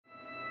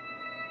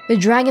The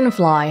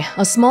Dragonfly,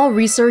 a small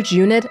research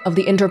unit of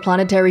the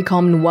Interplanetary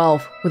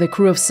Commonwealth with a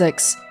crew of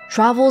 6,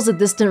 travels the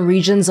distant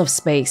regions of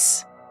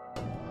space.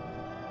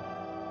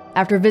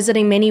 After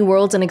visiting many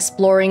worlds and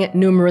exploring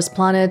numerous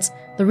planets,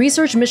 the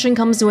research mission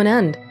comes to an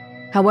end.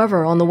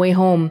 However, on the way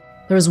home,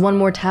 there is one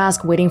more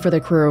task waiting for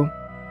the crew.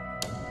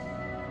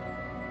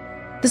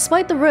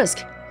 Despite the risk,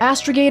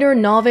 astrogator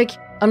Novik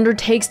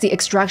undertakes the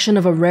extraction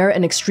of a rare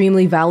and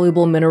extremely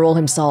valuable mineral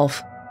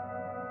himself.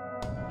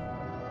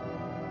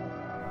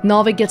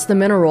 Novik gets the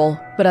mineral,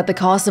 but at the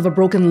cost of a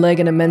broken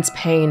leg and immense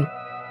pain.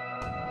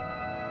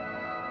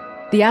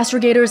 The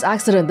astrogator's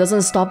accident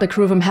doesn't stop the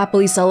crew from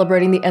happily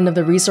celebrating the end of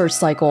the research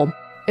cycle.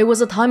 It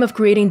was a time of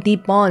creating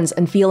deep bonds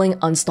and feeling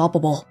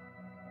unstoppable.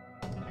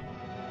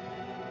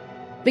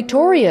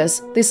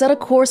 Victorious, they set a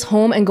course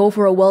home and go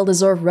for a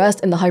well-deserved rest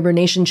in the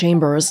hibernation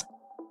chambers.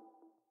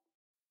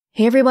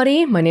 Hey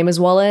everybody, my name is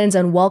Welonz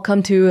and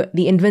welcome to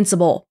The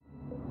Invincible.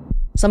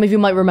 Some of you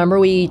might remember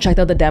we checked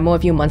out the demo a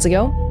few months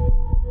ago.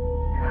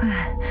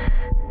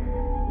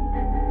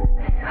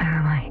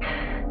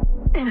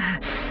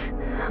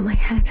 My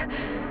head.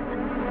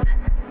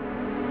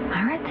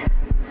 Merit?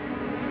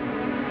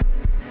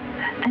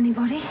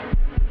 Anybody?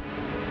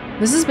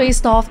 This is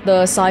based off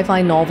the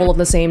sci-fi novel of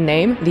the same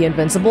name, The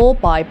Invincible,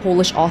 by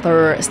Polish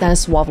author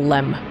Stanisław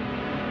Lem.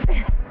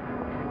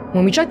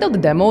 When we checked out the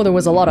demo, there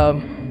was a lot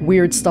of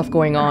weird stuff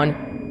going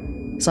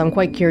on, so I'm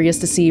quite curious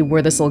to see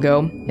where this will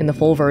go in the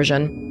full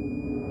version.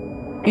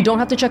 You don't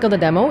have to check out the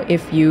demo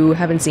if you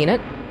haven't seen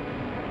it.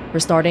 We're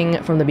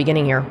starting from the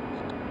beginning here.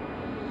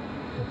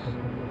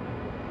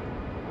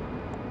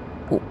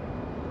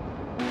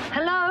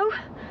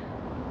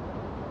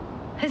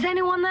 Is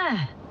anyone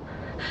there?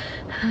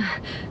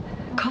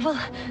 Koval?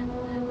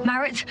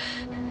 Merit?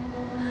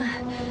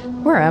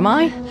 Where am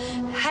I?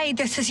 Hey,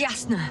 this is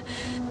Yasna.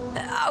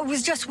 I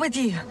was just with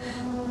you.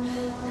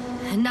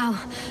 And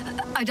now,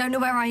 I don't know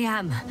where I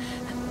am.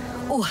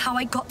 Or how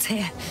I got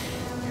here.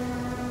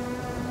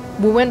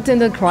 We went in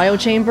the cryo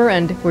chamber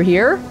and we're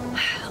here?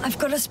 I've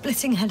got a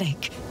splitting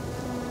headache.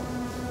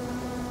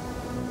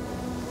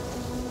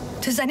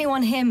 Does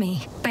anyone hear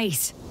me?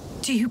 Base,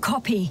 do you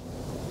copy?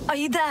 Are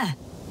you there?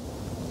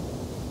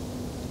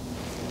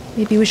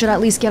 Maybe we should at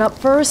least get up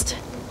first.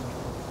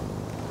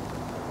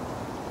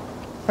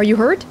 Are you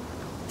hurt?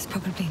 It's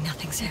probably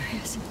nothing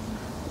serious.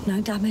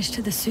 No damage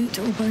to the suit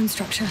or bone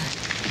structure.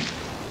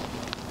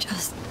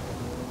 Just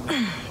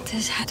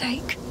this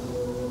headache.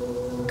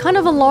 Kind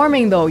of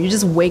alarming though, you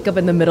just wake up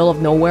in the middle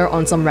of nowhere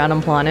on some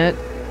random planet.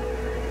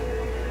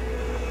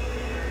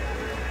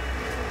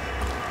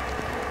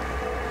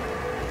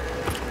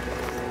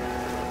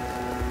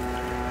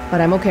 But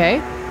I'm okay.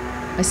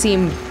 I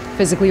seem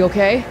physically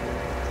okay.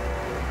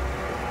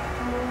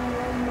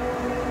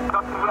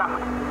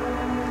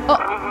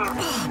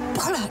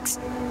 Bollocks!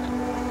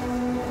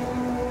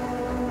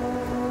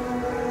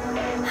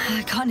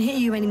 I can't hear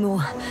you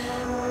anymore.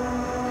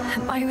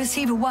 My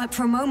receiver worked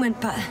for a moment,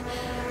 but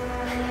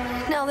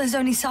now there's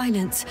only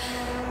silence.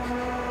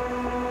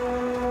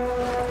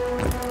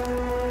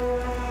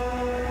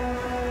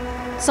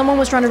 Someone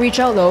was trying to reach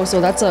out though,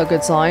 so that's a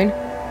good sign.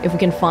 If we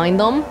can find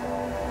them.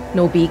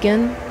 No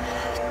beacon.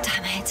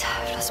 Damn it,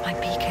 I've lost my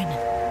beacon.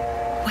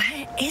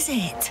 Where is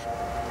it?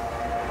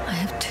 I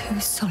have 2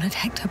 solid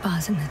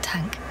hectobars in the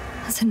tank.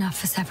 That's enough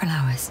for several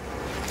hours.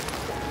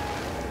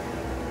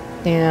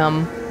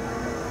 Damn.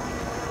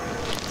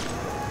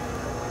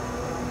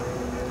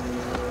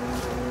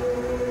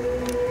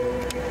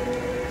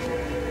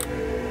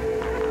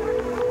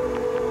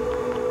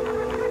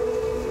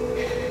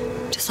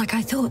 Just like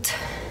I thought.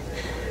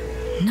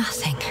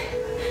 Nothing.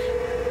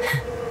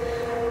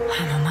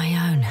 I'm on my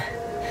own.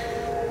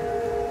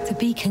 The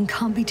beacon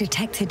can't be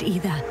detected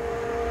either.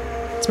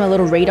 It's my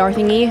little radar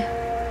thingy.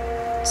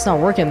 It's not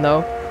working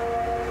though.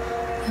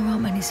 There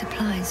aren't many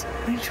supplies,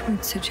 which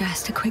would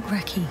suggest a quick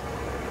recce.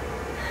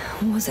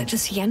 Or was it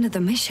just the end of the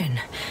mission?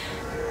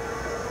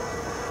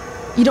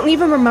 You don't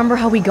even remember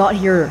how we got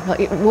here.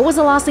 Like, what was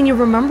the last thing you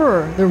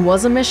remember? There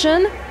was a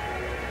mission?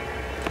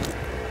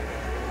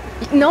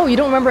 No, you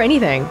don't remember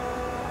anything.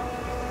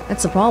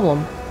 That's the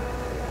problem.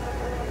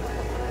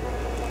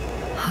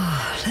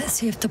 Let's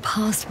see if the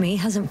past me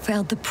hasn't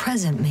failed the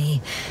present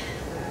me.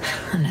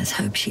 And let's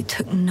hope she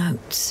took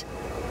notes.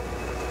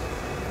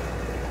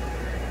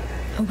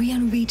 Are we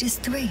on Regis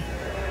III?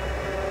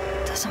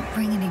 Doesn't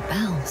ring any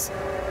bells.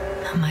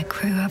 And my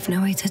crew have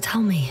no way to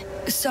tell me.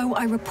 So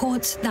I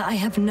report that I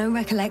have no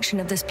recollection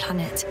of this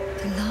planet.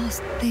 The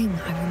last thing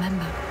I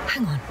remember...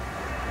 Hang on.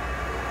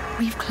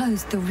 We've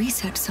closed the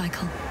research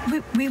cycle.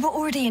 We were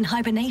already in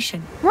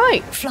hibernation.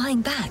 Right.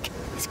 Flying back.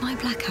 Is my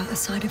blackout a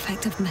side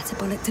effect of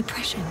metabolic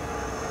depression?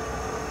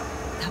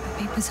 That would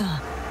be bizarre.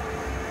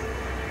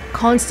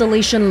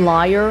 Constellation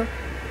Liar,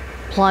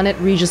 Planet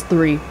Regis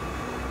III.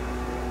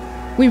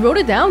 We wrote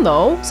it down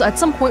though, so at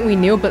some point we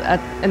knew,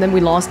 and then we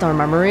lost our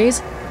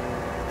memories.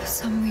 For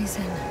some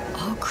reason,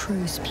 our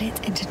crew split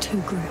into 2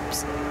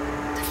 groups.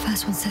 The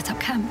first one set up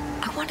camp.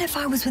 I wonder if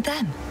I was with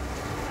them.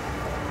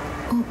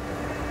 Or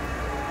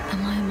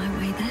am I on my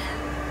way there?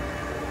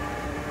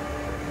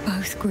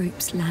 Both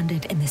groups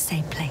landed in the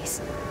same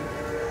place.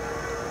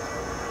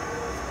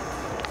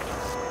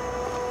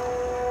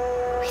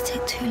 We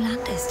took 2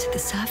 landers to the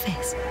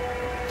surface.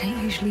 We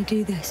don't usually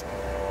do this.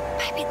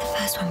 Maybe the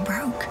first one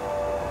broke.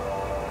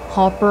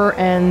 Hopper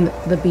and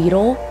the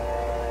Beetle?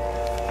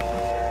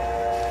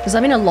 Does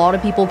that mean a lot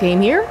of people came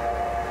here?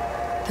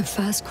 The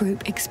first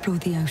group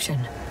explored the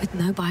ocean with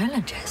no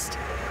biologist.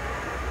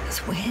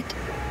 It's weird.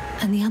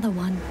 And the other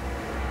one,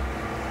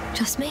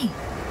 just me,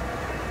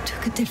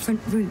 took a different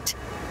route.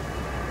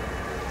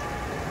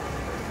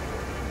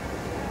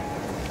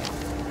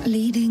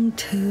 Leading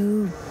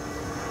to...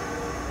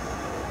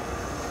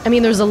 I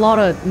mean, there's a lot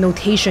of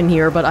notation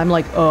here, but I'm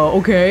like,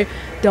 okay.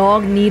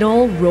 Dog,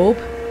 needle, rope,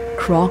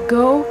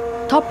 croco.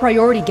 Top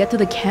priority, get to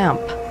the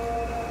camp.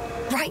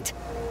 Right.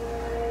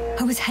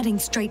 I was heading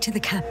straight to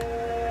the camp.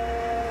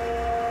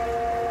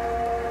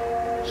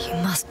 You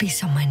must be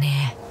somewhere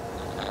near.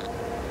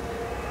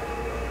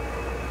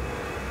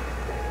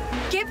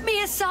 Give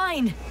me a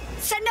sign!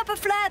 Send up a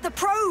flare, the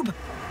probe!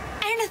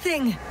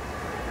 Anything!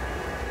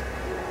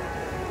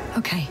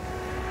 Okay.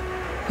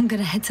 I'm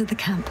gonna head to the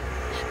camp,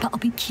 but I'll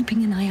be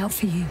keeping an eye out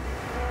for you.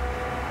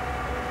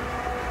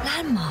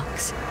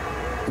 Landmarks.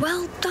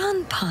 Well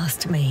done,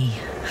 past me.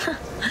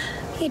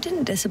 You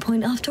didn't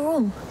disappoint after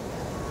all.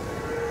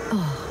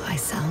 Oh, I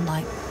sound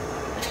like...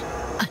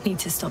 I need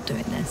to stop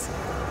doing this.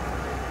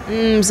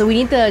 So we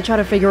need to try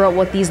to figure out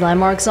what these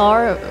landmarks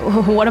are?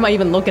 What am I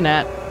even looking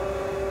at?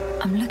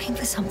 I'm looking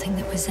for something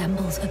that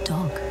resembles a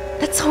dog.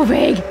 That's so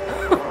vague!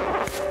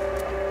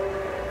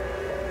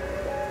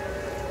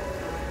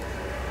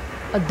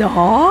 A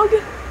dog?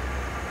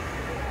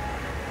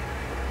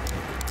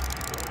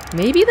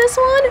 Maybe this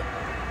one?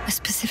 A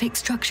specific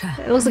structure.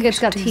 It looks like it's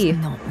got teeth.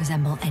 Does not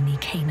resemble any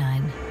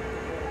canine.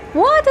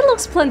 What? It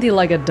looks plenty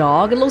like a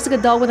dog. It looks like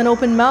a dog with an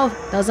open mouth,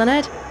 doesn't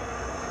it?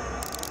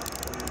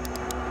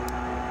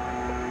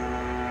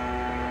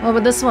 What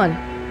about this one?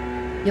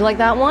 You like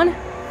that one?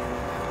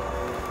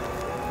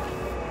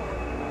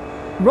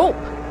 Rope.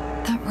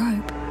 That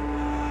rope.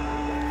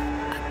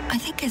 I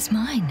think it's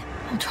mine.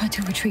 I'll try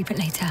to retrieve it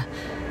later.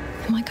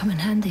 It might come in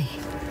handy.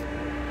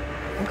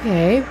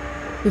 Okay.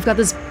 We've got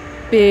this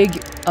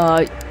big,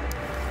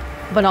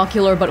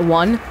 binocular but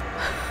one.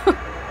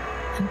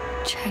 I'm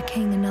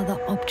checking another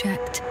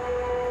object,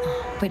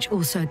 which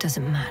also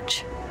doesn't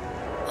match.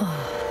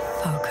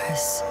 Oh,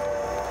 focus.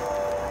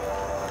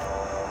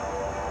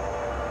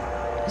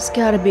 There's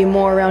gotta be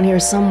more around here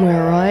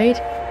somewhere, right?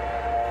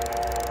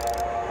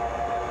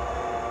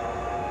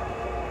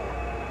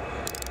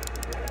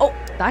 Oh,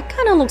 that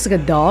kind of looks like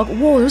a dog.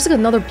 Whoa, there's like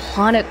another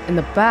planet in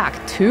the back.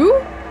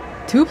 Two?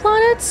 2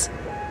 planets?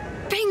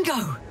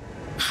 Bingo!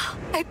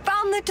 I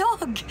found the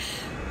dog!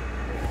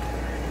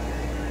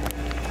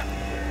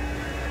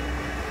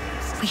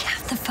 We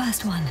have the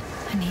first one.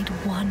 I need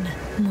one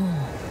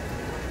more.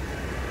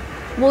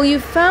 Well, you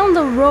found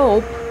the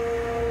rope.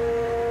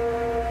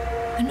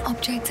 An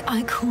object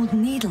I called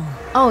needle.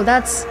 Oh,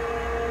 that's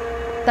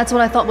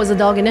what I thought was a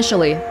dog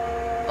initially.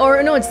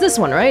 Or no, it's this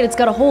one, right? It's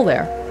got a hole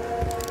there.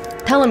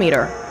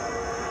 Telemeter.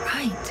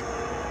 Right.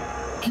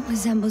 It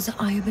resembles the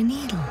eye of a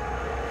needle.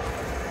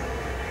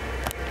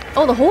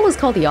 Oh, the hole is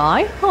called the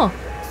eye? Huh.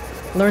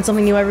 Learn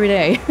something new every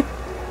day.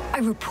 I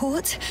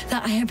report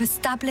that I have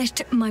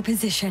established my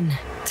position.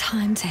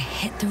 Time to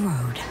hit the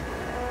road.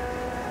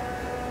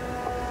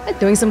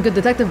 Doing some good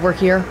detective work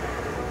here.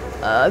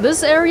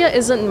 This area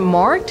isn't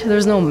marked.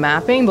 There's no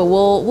mapping, but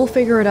we'll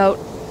figure it out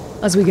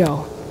as we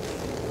go.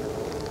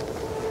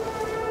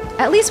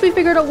 At least we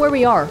figured out where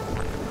we are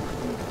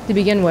to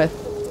begin with.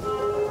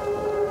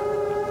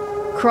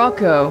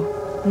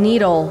 Croco,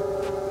 needle,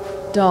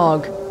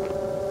 dog.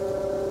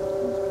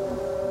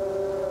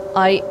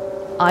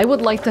 I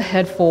would like to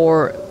head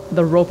for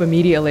the rope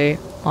immediately,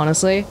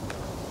 honestly.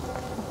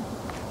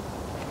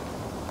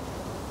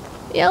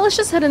 Yeah, let's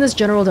just head in this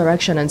general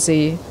direction and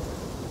see.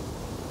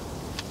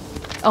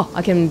 Oh,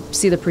 I can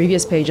see the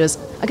previous pages.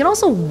 I can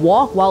also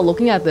walk while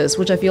looking at this,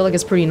 which I feel like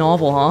is pretty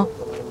novel, huh?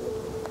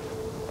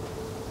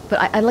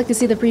 But I'd like to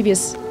see the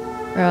previous,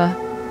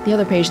 the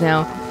other page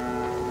now.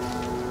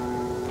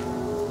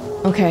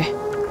 Okay.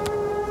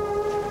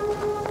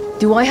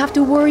 Do I have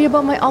to worry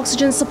about my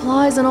oxygen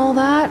supplies and all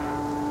that?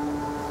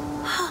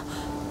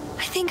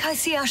 I think I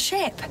see our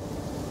ship.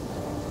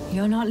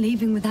 You're not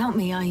leaving without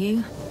me, are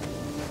you?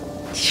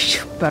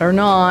 Better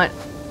not.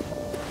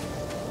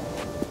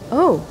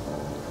 Oh.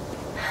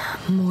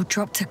 More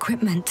dropped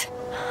equipment.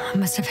 I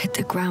must have hit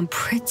the ground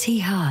pretty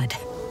hard.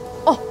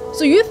 Oh,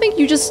 so you think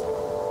you just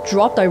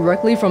dropped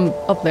directly from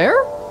up there?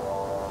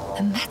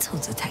 The metal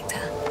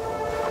detector.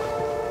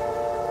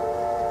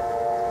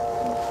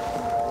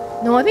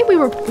 No, I think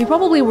we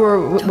probably were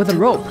with a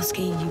rope.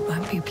 Gorski, you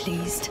won't be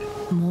pleased.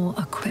 More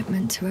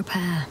equipment to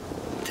repair.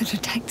 The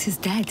detector's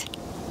dead.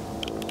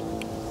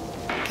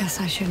 Guess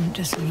I shouldn't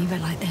just leave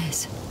it like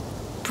this.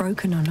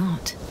 Broken or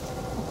not.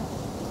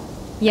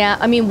 Yeah,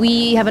 I mean,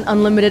 we have an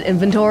unlimited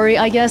inventory,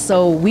 I guess,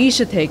 so we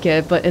should take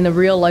it, but in a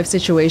real life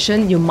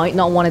situation, you might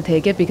not want to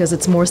take it because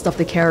it's more stuff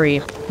to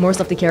carry. More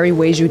stuff to carry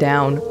weighs you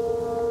down.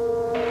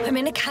 I I'm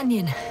in a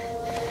canyon,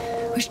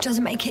 which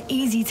doesn't make it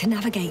easy to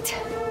navigate.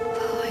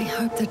 I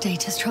hope the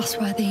data's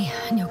trustworthy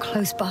and you're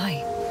close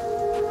by.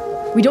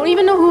 We don't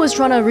even know who was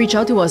trying to reach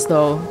out to us,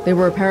 though. They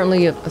were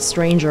apparently a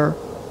stranger.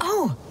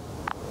 Oh,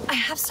 I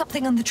have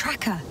something on the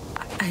tracker.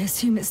 I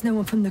assume it's no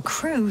one from the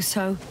crew,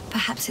 so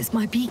perhaps it's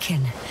my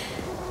beacon.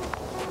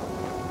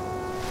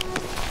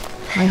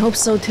 I hope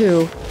so,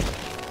 too.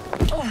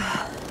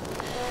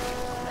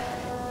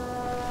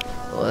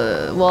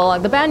 Well,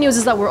 the bad news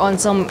is that we're on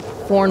some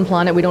foreign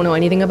planet we don't know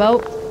anything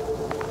about.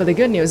 But the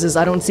good news is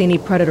I don't see any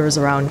predators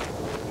around.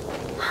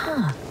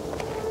 Huh.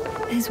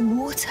 There's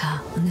water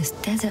on this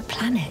desert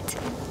planet.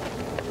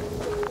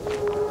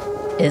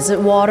 Is it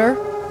water?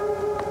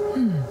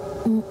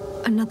 Or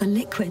another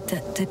liquid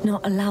that did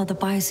not allow the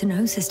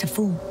biocenosis to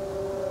form.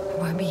 It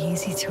won't be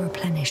easy to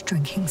replenish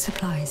drinking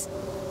supplies.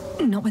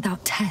 Not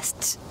without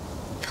tests.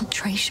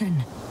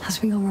 Filtration,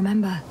 as we all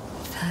remember.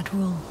 Third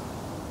rule.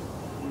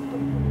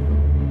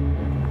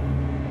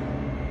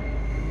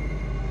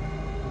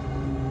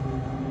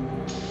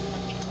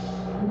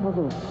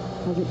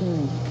 How's it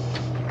going?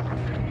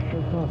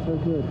 So far, so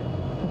good.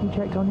 Have you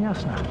checked on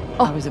Yasna?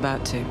 Oh. I was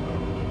about to.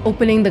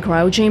 Opening the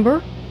cryo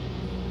chamber?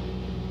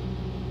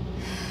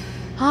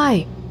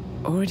 Hi.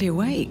 Already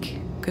awake?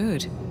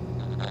 Good.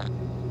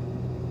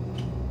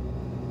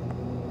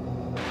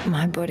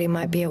 My body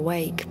might be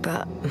awake,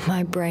 but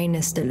my brain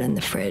is still in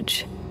the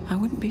fridge. I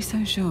wouldn't be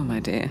so sure, my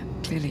dear.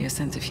 Clearly your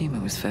sense of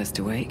humor was first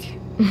awake.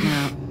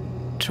 Now,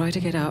 try to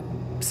get up,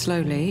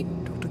 slowly.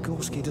 Dr.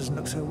 Gorski doesn't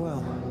look so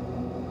well.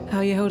 How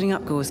are you holding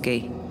up,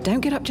 Gorski? Don't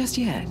get up just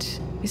yet.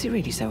 Is it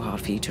really so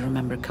hard for you to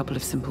remember a couple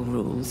of simple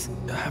rules?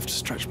 I have to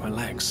stretch my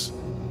legs.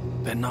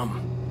 They're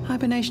numb.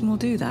 Hibernation will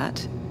do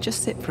that.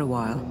 Just sit for a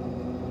while.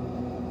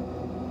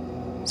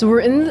 So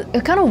we're in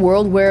a kind of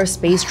world where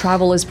space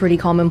travel is pretty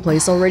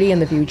commonplace already in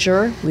the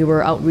future. We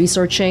were out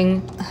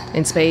researching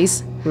in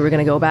space. We were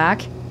gonna go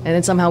back, and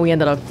then somehow we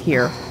ended up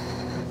here.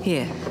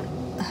 Here,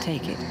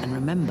 take it, and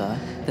remember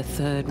the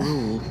third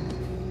rule.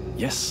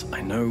 Yes,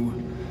 I know.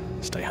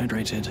 Stay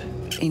hydrated.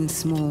 In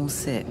small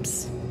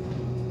sips.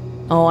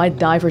 Oh, I'd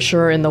die for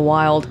sure in the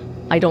wild.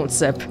 I don't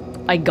sip.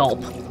 I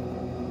gulp.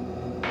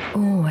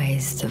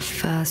 Always the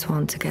first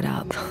one to get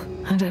up.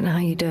 I don't know how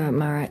you do it,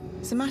 Merritt.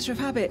 It's a matter of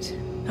habit.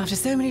 After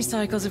so many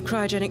cycles of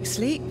cryogenic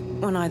sleep,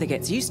 one either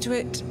gets used to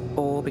it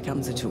or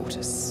becomes a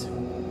tortoise.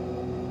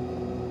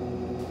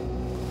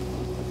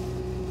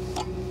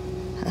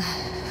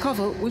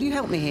 Koval, will you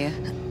help me here?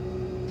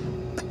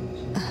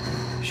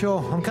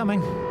 Sure, I'm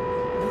coming.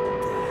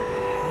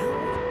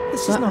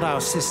 This is not our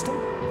system.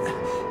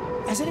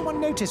 Has anyone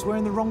noticed we're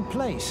in the wrong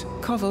place?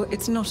 Koval,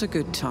 it's not a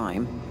good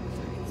time.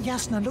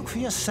 Yasna, look for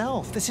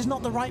yourself. This is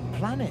not the right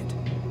planet.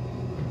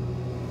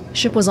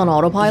 Ship was on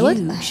autopilot?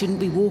 You shouldn't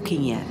be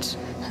walking yet.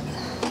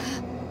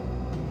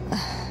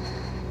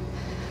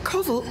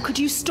 Koval, could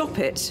you stop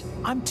it?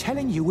 I'm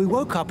telling you, we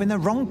woke up in the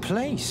wrong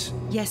place.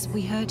 Yes,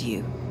 we heard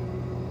you.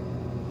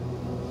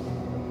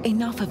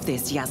 Enough of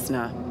this,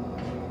 Yasna.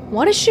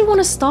 Why does she want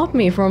to stop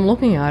me from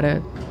looking at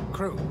it?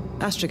 Crew,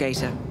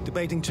 Astrogator.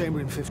 debating chamber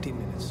in 15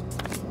 minutes.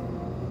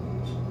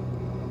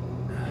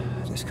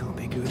 This can't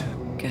be good.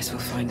 Guess we'll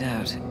find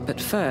out. But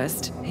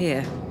first,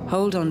 here,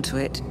 hold on to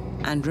it,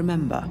 and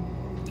remember.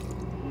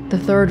 The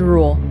third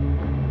rule.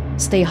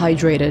 Stay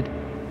hydrated.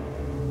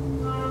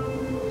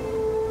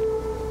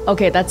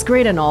 Okay, that's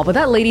great and all, but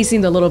that lady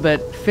seemed a little bit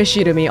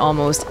fishy to me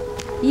almost.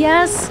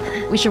 Yes,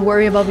 we should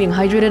worry about being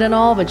hydrated and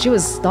all, but she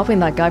was stopping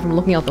that guy from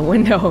looking out the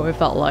window, it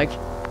felt like.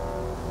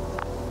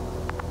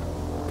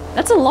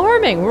 That's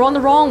alarming! We're in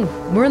the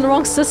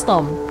wrong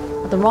system.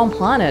 At the wrong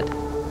planet.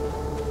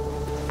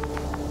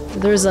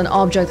 There's an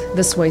object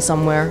this way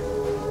somewhere.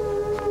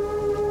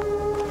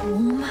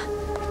 Warm?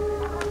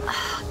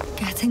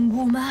 Getting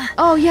warmer?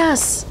 Oh,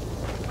 yes!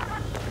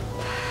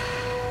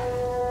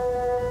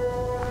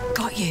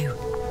 Got you.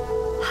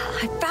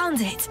 I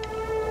found it.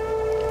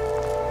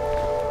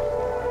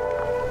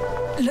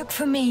 Look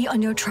for me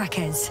on your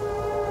trackers.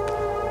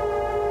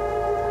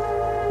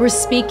 We're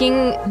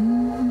speaking,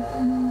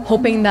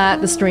 hoping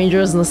that the stranger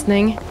is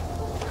listening.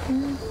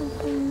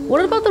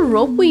 What about the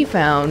rope we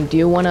found? Do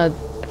you want to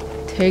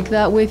take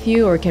that with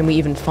you, or can we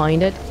even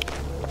find it?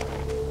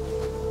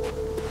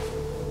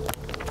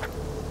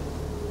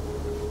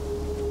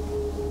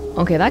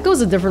 Okay, that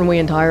goes a different way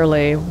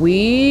entirely.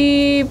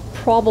 We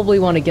probably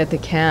want to get to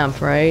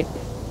camp, right?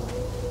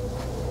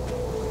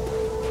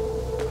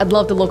 I'd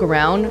love to look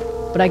around,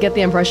 but I get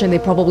the impression they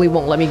probably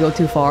won't let me go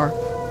too far.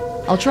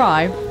 I'll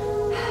try.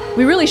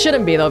 We really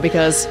shouldn't be, though,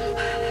 because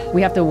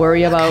we have to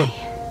worry about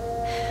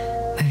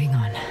Moving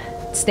on.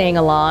 staying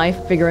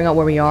alive, figuring out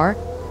where we are.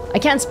 I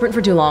can't sprint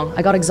for too long.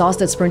 I got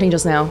exhausted sprinting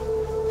just now.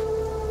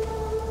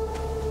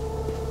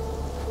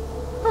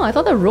 Oh, I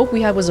thought the rope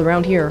we had was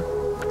around here.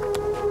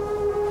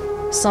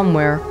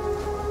 Somewhere.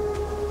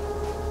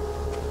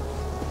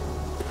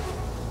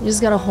 You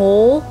just got a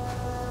hole.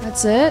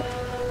 That's it.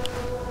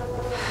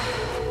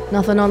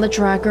 Nothing on the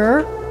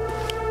tracker.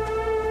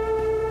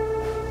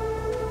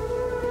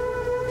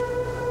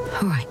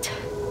 All right.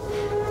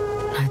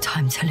 No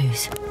time to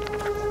lose.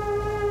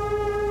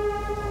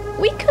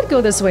 We could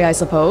go this way, I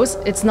suppose.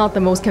 It's not the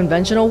most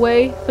conventional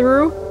way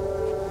through.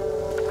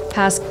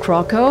 Past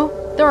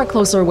Krakow. There are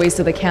closer ways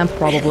to the camp,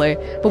 probably.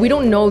 But we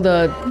don't know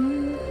the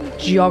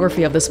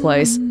geography of this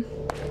place.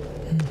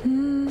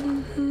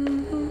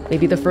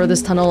 Maybe the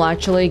furthest tunnel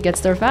actually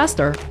gets there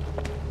faster.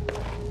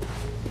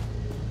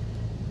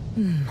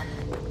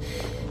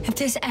 If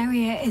this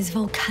area is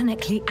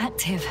volcanically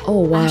active, Oh,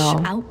 wow.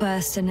 ash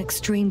outbursts and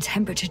extreme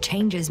temperature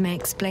changes may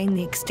explain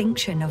the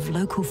extinction of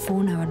local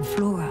fauna and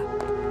flora.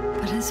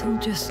 But it's all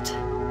just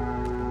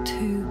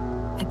too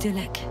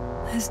idyllic.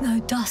 There's no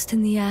dust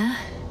in the air.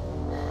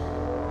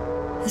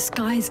 The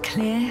sky's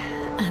clear,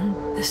 and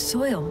the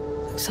soil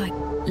looks like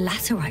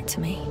laterite to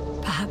me.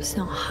 Perhaps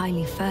not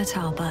highly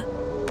fertile, but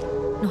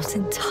not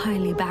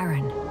entirely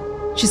barren.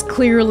 She's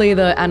clearly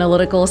the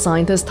analytical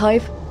scientist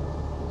type.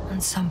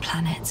 On some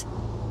planets,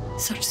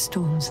 such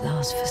storms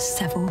last for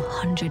several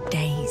hundred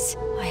days.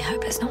 I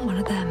hope it's not one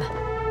of them.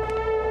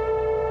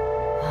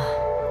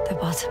 The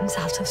bottom's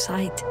out of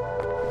sight.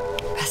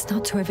 Best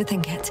not to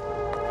overthink it.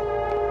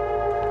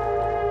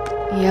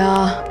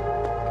 Yeah.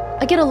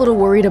 I get a little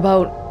worried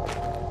about...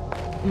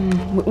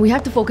 we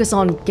have to focus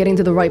on getting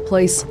to the right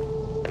place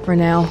for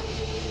now.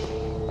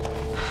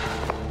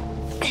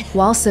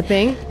 While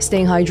sipping,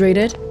 staying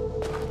hydrated.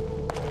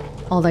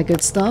 All that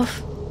good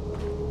stuff.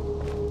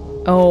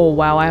 Oh,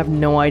 wow, I have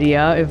no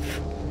idea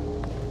if...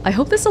 I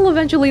hope this will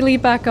eventually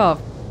lead back up.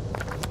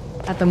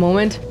 At the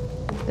moment,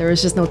 there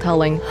is just no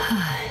telling.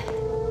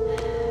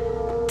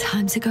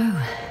 Time to go.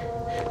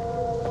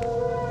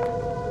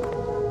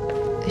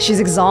 She's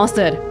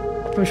exhausted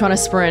from trying to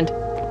sprint.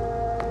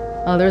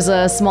 Oh, there's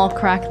a small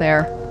crack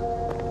there.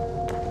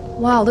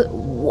 Wow,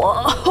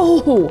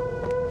 whoa!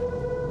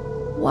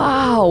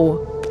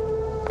 Wow!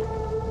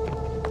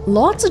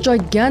 Lots of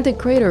gigantic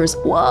craters.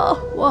 Whoa,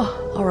 whoa,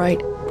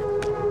 alright.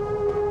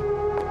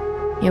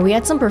 Yeah, we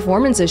had some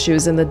performance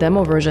issues in the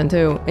demo version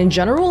too. In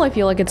general, I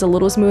feel like it's a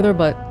little smoother,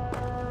 but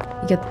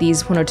you get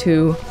these one or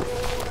two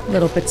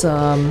little bits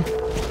of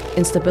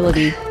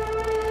instability.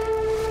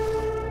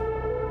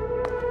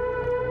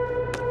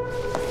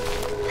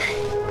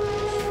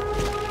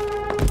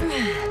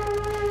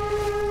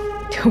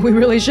 We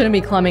really shouldn't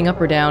be climbing up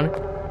or down.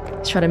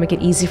 Let's try to make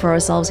it easy for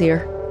ourselves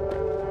here.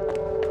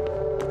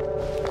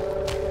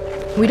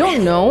 We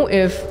don't know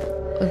if...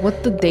 like,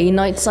 what the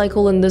day-night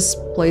cycle in this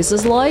place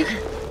is like.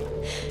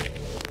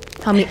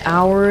 How many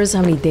hours,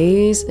 how many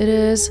days it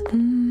is.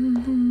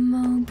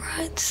 Oh,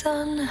 bright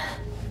sun.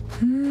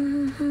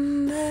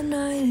 The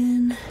night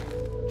in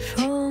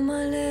for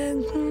my leg.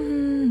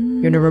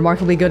 You're in a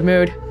remarkably good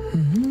mood.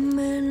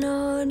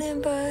 Not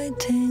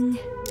inviting.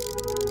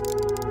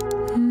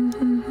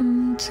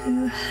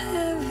 Too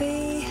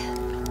heavy.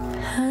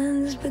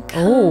 Hands become.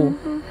 Oh.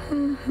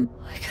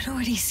 I can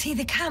already see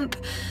the camp.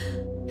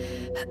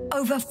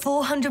 Over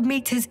 400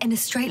 meters in a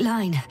straight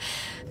line.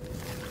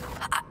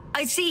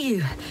 I see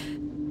you.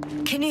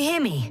 Can you hear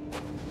me?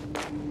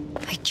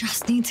 I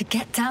just need to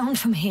get down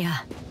from here.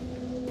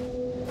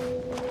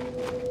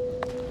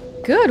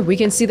 Good, we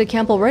can see the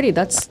camp already.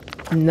 That's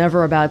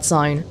never a bad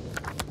sign.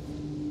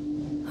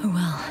 Oh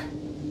well.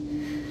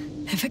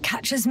 If it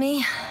catches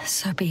me,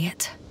 so be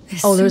it.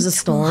 This Oh, there's a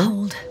suit will storm?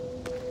 hold.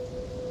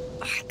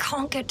 I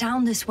can't get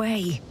down this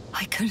way.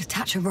 I could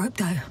attach a rope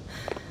though.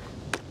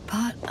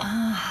 But,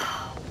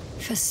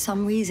 for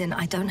some reason,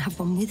 I don't have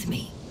one with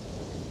me.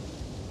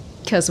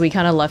 Because we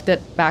kind of left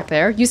it back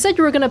there. You said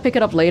you were going to pick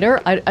it up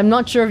later. I'm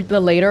not sure if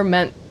the later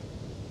meant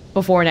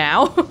before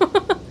now.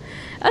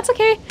 That's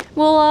okay.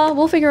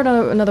 We'll figure out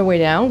another way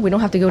down. We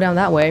don't have to go down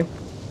that way.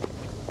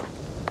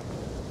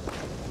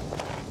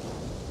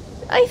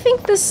 I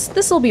think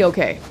this'll be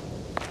okay.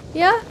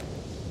 Yeah?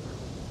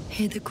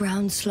 Here the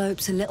ground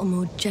slopes a little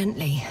more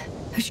gently,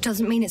 which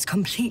doesn't mean it's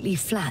completely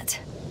flat.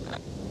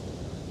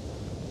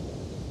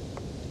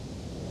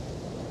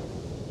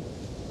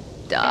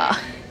 Duh.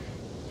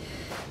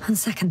 On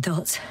second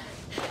thoughts,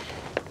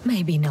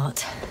 maybe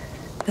not.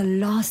 The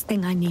last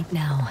thing I need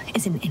now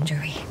is an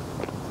injury.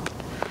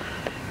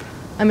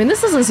 I mean,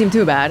 this doesn't seem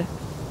too bad.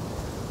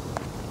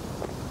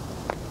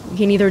 You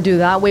can either do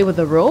that way with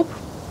the rope,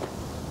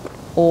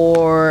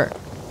 or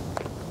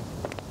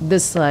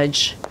this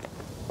sledge.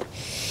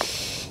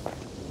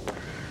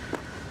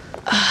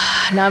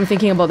 Now I'm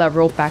thinking about that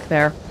rope back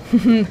there.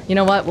 You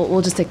know what?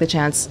 We'll just take the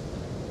chance.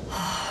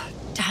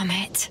 Damn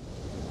it.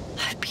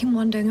 I've been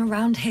wandering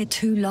around here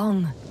too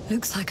long.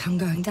 Looks like I'm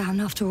going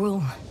down after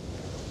all.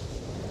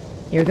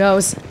 Here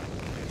goes.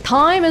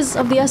 Time is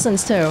of the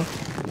essence, too.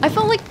 I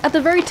felt like at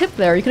the very tip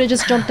there, you could have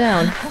just jumped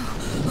down.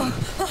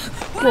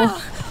 Whoa.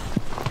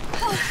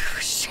 Oh,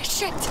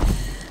 shit.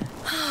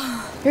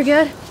 You're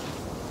good?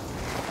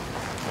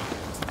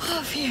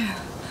 Oh, phew.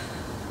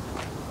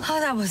 Oh,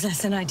 that was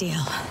less than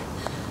ideal.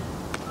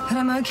 But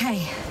I'm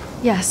okay.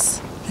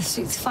 Yes. The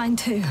suit's fine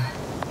too.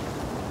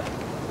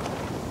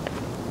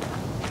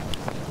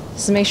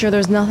 Just to make sure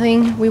there's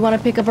nothing we want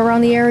to pick up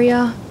around the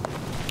area.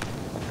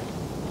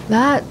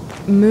 That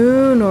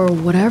moon or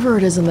whatever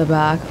it is in the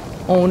back.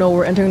 Oh no,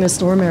 we're entering the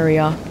storm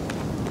area.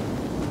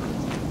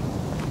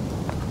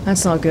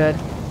 That's not good.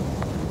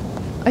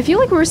 I feel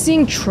like we're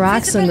seeing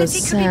tracks in the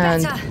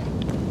sand.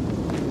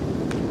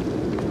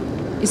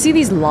 You see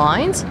these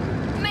lines?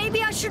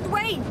 Maybe I should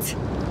wait.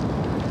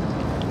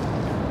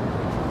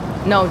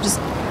 No,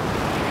 just...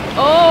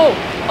 Oh!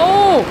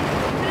 Oh!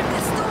 But if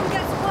the storm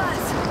gets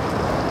worse,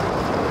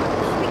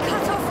 I'll be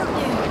cut off from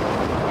you.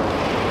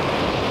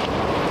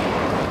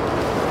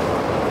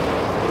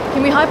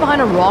 Can we hide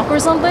behind a rock or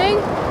something?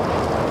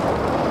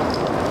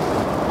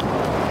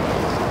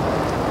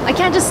 I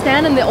can't just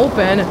stand in the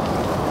open.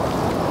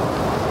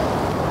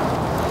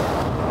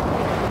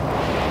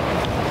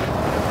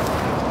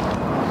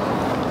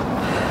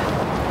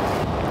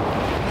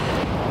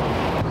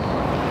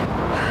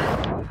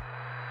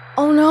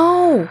 Oh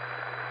no!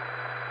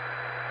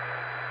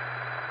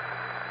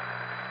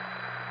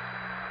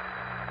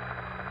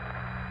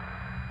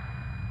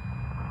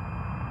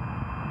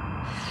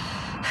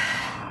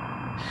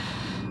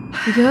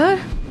 You good?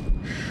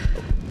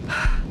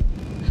 I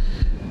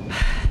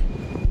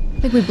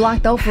think we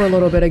blacked out for a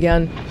little bit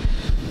again.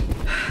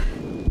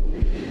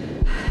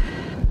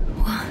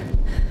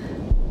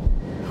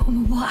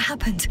 What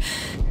happened?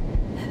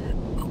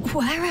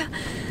 Where?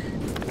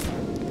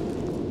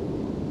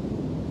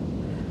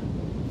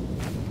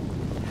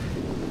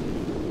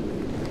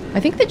 I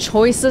think the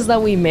choices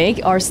that we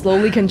make are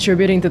slowly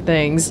contributing to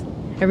things.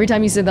 Every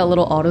time you see that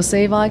little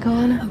autosave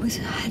icon. I was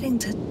heading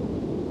to...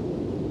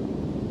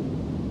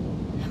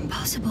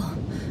 Impossible.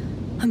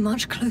 I'm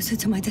much closer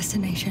to my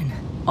destination.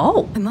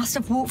 Oh! I must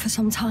have walked for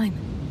some time.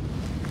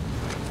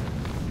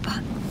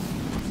 But...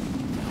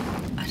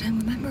 I don't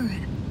remember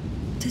it.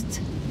 Did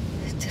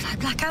I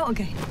black out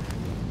again?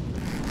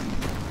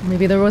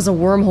 Maybe there was a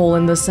wormhole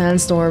in this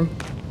sandstorm.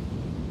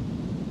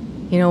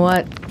 You know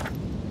what?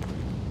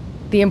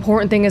 The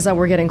important thing is that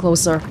we're getting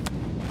closer.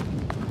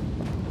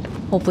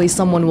 Hopefully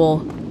someone will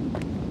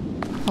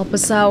help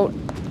us out.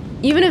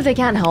 Even if they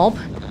can't help,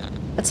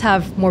 let's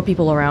have more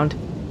people around.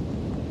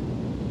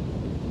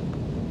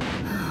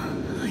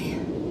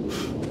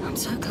 I'm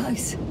so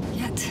close.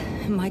 Yet,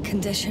 in my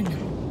condition,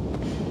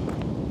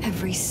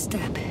 every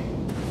step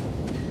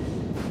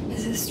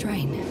is a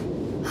strain.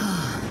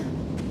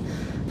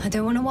 I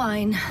don't want to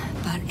whine,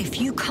 but if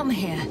you come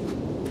here,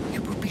 it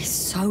will be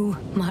so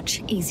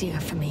much easier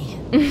for me.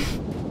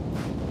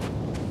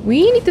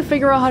 We need to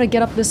figure out how to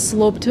get up this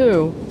slope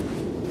too.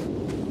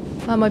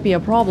 That might be a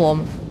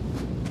problem.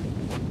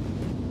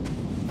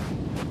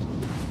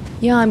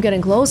 Yeah, I'm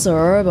getting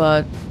closer,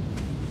 but...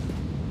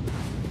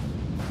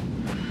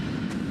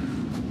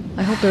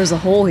 I hope there's a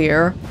hole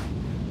here.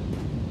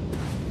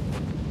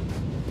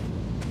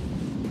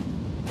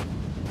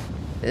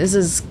 This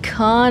is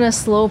kinda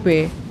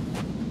slopey.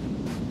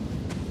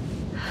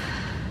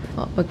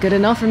 Oh, but good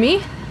enough for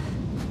me?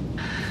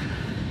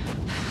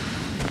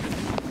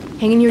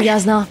 Hang in here,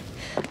 Yasna.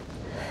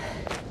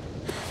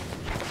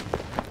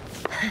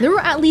 There were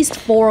at least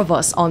 4 of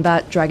us on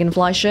that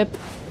dragonfly ship.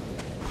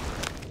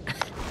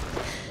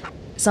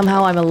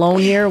 Somehow I'm alone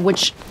here,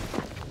 which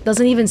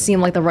doesn't even seem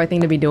like the right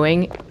thing to be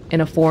doing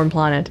in a foreign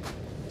planet.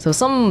 So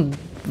some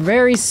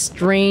very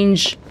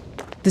strange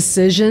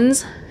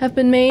decisions have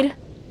been made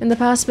in the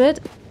past bit.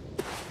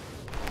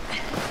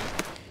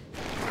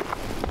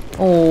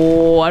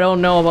 Oh, I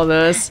don't know about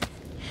this.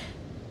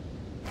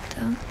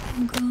 Don't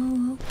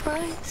go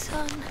bright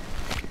sun.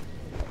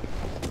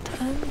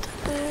 Time to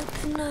let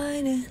the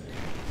night in.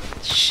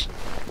 Shh.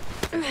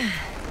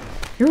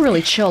 You're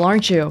really chill,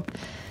 aren't you?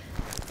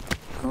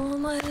 All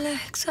my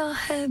legs are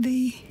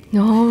heavy.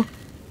 No.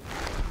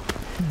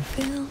 The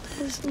field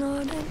is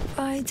not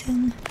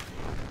inviting.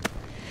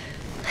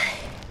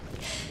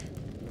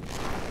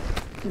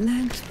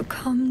 Legs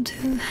become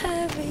too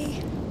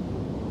heavy.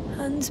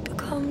 Hands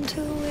become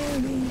too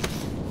weary.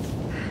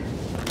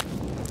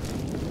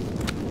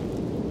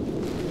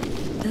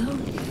 Down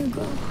you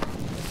go.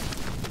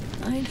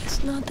 Night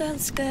is not that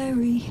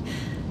scary.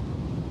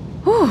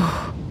 Whew.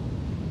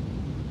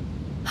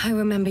 I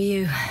remember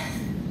you.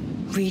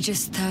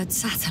 Regis III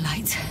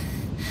satellite.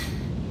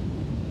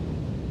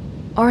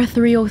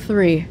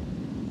 R303.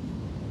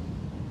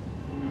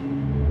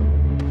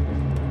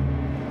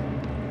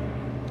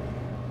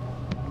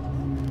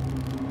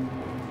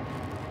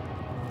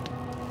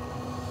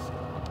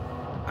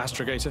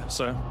 Astrogator,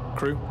 sir.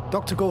 Crew.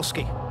 Dr.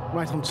 Gorski,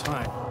 right on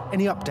time.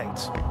 Any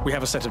updates? We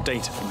have a set of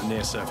data from the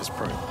near-surface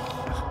probe.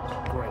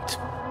 Great.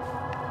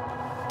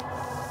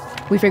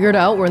 We figured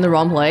out we're in the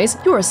wrong place.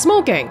 You are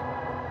smoking!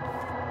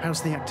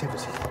 How's the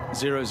activity?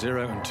 0,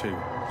 0, and 2.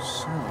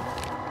 So,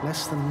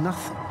 less than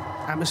nothing.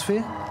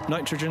 Atmosphere?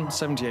 Nitrogen,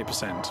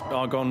 78%.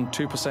 Argon,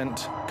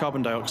 2%.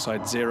 Carbon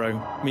dioxide, 0.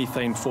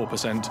 Methane,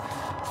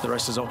 4%. The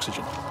rest is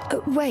oxygen.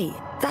 Wait,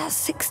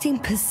 that's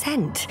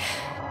 16%.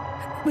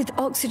 With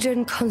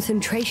oxygen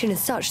concentration as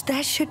such,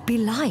 there should be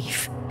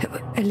life.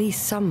 At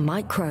least some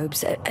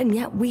microbes, and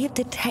yet we have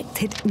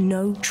detected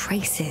no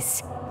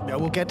traces. Yeah,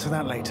 we'll get to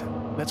that later.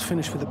 Let's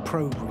finish with the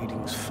probe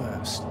readings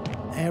first.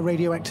 Air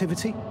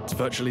radioactivity? It's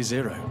virtually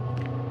 0.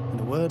 In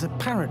a word, a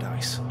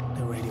paradise.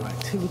 No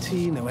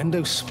radioactivity, no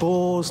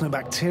endospores, no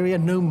bacteria,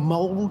 no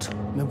mold,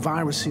 no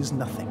viruses,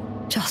 nothing.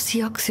 Just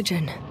the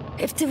oxygen.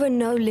 If there are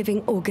no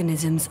living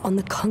organisms on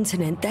the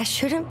continent, there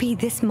shouldn't be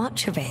this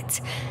much of it.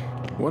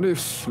 What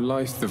if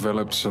life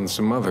develops on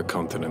some other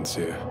continents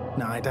here?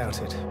 No, I doubt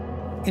it.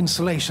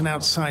 Insulation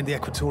outside the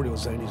equatorial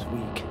zone is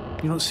weak.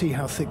 You don't see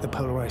how thick the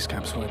polar ice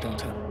caps were,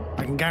 Doctor.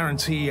 I can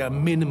guarantee a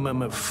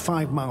minimum of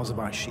 5 miles of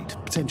ice sheet,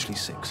 potentially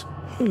 6.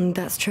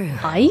 That's true.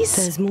 Ice?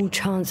 There's more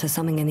chance of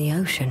something in the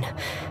ocean.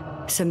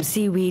 Some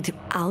seaweed,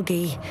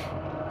 algae.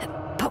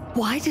 But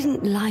why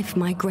didn't life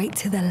migrate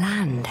to the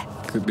land?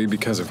 Could be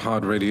because of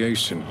hard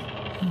radiation.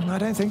 I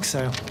don't think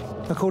so.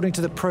 According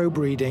to the probe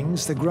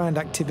readings, the ground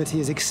activity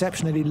is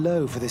exceptionally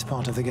low for this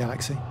part of the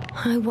galaxy.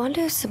 I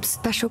wonder if some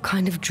special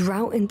kind of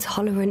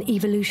drought-intolerant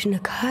evolution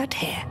occurred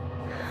here.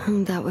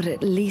 That would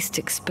at least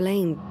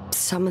explain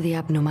some of the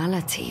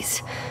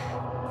abnormalities.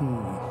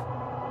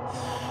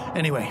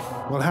 Anyway,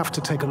 we'll have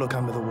to take a look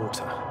under the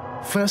water.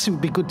 First, it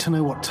would be good to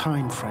know what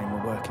time frame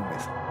we're working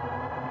with.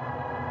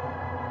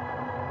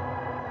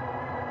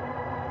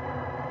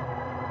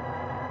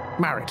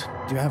 Marit,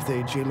 do you have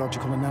the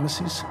geological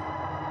analysis?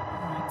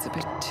 It's a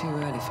bit too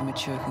early for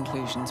mature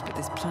conclusions, but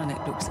this planet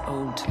looks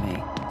old to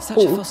me. Such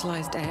Oh. a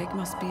fossilized egg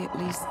must be at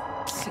least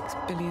 6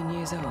 billion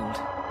years old.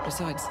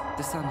 Besides,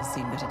 the sun has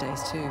seen better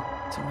days too.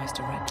 It's almost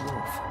a red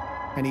dwarf.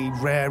 Any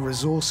rare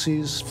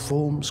resources,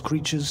 forms,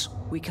 creatures?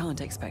 We can't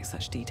expect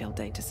such detailed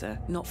data, sir.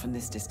 Not from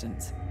this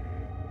distance.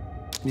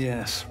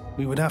 Yes,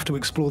 we would have to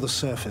explore the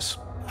surface.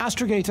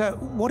 Astrogator,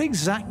 what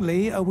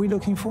exactly are we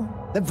looking for?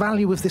 The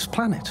value of this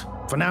planet.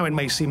 For now, it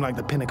may seem like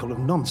the pinnacle of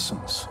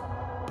nonsense,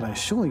 but I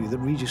assure you that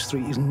Regis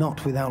III is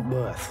not without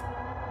worth.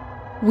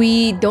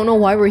 We don't know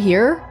why we're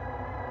here,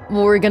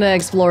 but we're gonna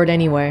explore it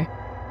anyway.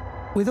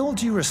 With all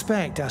due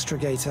respect,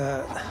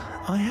 Astrogator,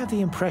 I have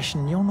the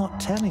impression you're not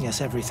telling us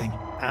everything.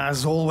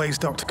 As always,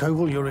 Dr.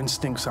 Koval, your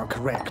instincts are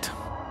correct.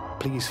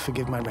 Please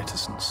forgive my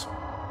reticence.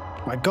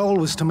 My goal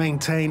was to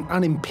maintain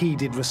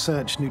unimpeded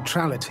research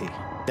neutrality.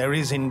 There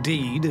is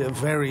indeed a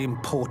very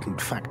important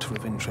factor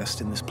of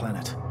interest in this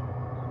planet.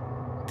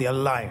 The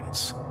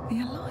Alliance. The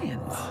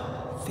Alliance?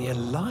 The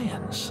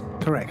Alliance?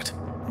 Correct.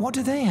 What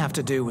do they have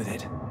to do with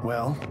it?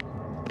 Well,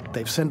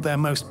 they've sent their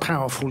most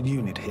powerful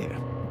unit here.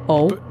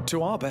 Oh? But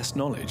to our best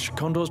knowledge,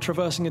 Condor's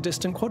traversing a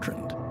distant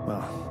quadrant.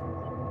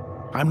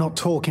 Well, I'm not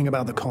talking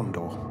about the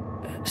Condor.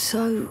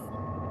 So,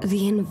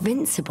 the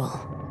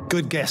Invincible.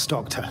 Good guess,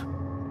 Doctor.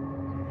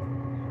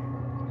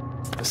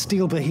 A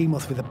steel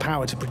behemoth with the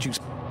power to produce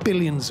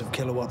billions of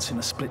kilowatts in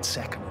a split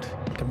second,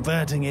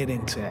 converting it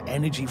into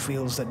energy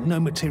fields that no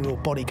material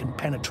body can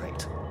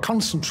penetrate,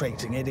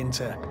 concentrating it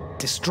into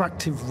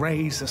destructive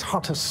rays as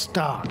hot as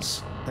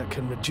stars that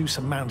can reduce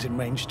a mountain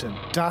range to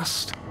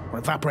dust or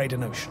evaporate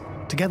an ocean,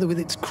 together with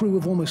its crew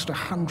of almost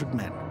 100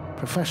 men,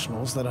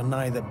 professionals that are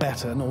neither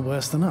better nor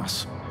worse than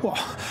us. Well,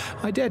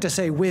 I dare to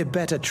say we're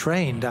better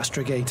trained,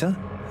 Astrogator.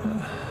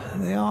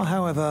 They are,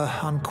 however,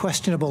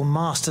 unquestionable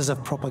masters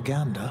of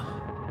propaganda.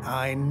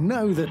 I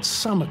know that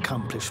some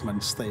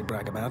accomplishments they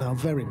brag about are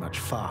very much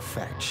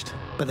far-fetched,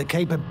 but the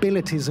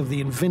capabilities of the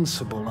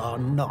Invincible are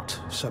not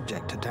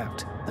subject to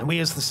doubt. And we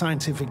as the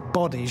scientific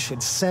body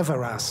should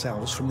sever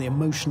ourselves from the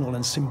emotional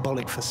and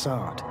symbolic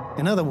facade.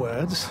 In other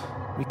words,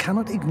 we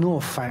cannot ignore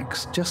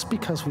facts just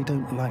because we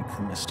don't like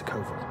them, Mr.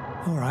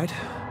 Koval. All right,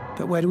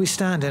 but where do we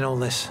stand in all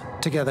this,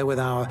 together with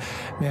our,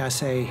 may I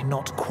say,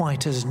 not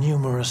quite as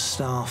numerous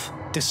staff?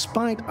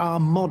 Despite our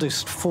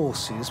modest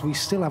forces, we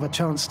still have a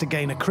chance to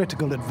gain a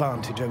critical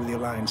advantage over the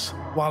Alliance,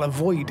 while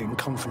avoiding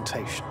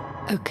confrontation.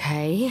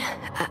 Okay,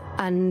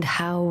 and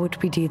how would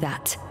we do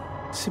that?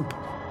 Simple.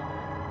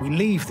 We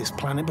leave this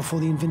planet before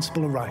the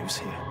Invincible arrives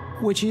here.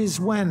 Which is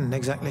when,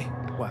 exactly?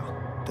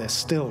 Well, they're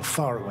still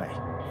far away.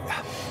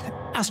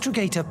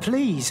 Astrogator,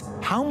 please,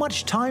 how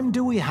much time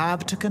do we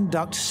have to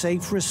conduct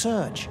safe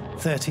research?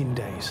 13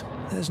 days.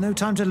 There's no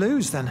time to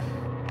lose, then.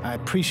 I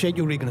appreciate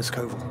your eagerness,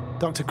 Koval.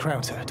 Dr.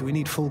 Crowther, do we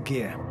need full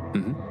gear?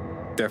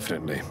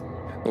 Definitely.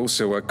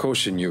 Also, I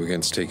caution you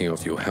against taking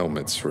off your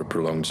helmets for a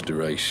prolonged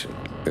duration.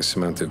 This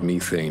amount of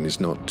methane is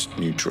not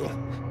neutral.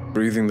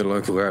 Breathing the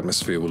local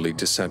atmosphere will lead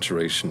to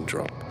saturation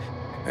drop,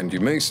 and you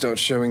may start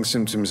showing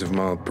symptoms of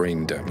mild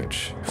brain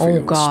damage.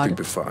 Feel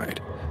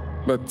stupefied.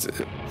 But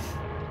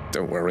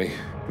don't worry,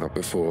 not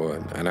before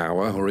an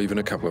hour or even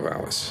a couple of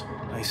hours.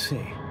 I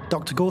see.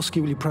 Dr. Gorski,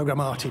 will you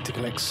program Artie to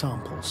collect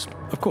samples?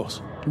 Of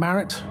course.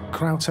 Marit,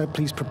 Crowther,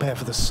 please prepare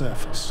for the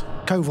surface.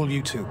 Koval,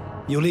 you too.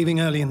 You're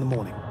leaving early in the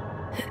morning.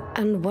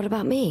 And what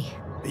about me?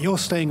 You're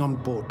staying on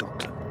board,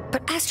 Doctor.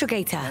 But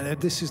Astrogator...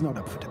 This is not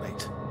up for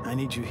debate. I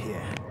need you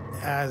here.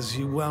 As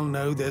you well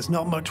know, there's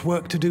not much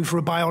work to do for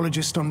a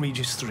biologist on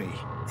Regis III,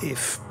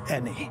 if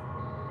any.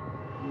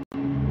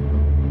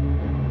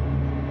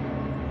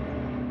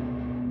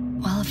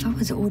 Well, if I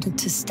was ordered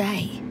to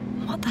stay,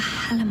 what the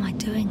hell am I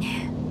doing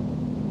here?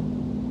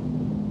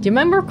 Do you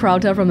remember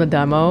Crowther from the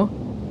demo?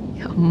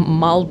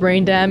 Mild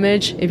brain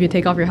damage if you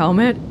take off your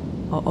helmet?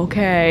 Oh,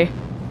 okay.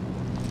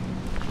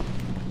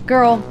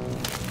 Girl,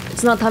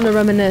 it's not time to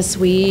reminisce.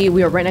 We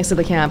are right next to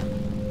the camp.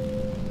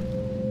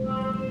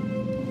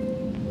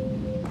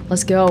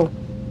 Let's go.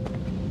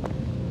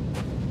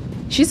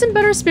 She's in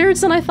better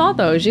spirits than I thought,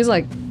 though. She's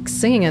like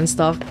singing and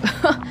stuff.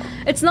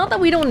 It's not that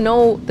we don't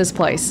know this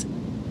place.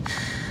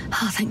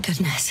 Oh, thank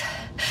goodness.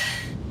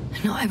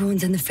 Not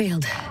everyone's in the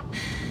field.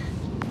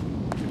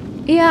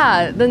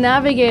 Yeah, the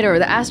navigator,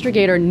 the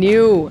astrogator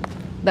knew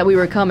that we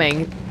were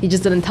coming. He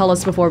just didn't tell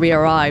us before we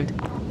arrived.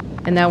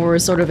 And now we're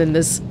sort of in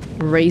this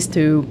race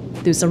to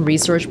do some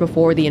research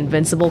before the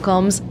Invincible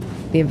comes.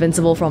 The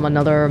Invincible from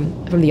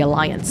the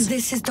Alliance.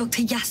 This is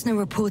Dr. Yasna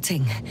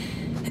reporting.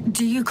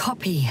 Do you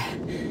copy?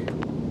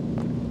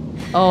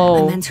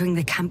 Oh. I'm entering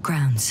the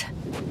campgrounds.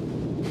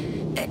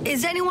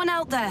 Is anyone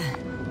out there?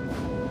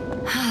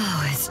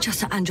 Oh, it's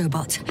just an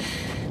Androbot.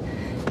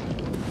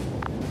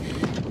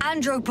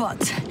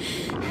 Androbot!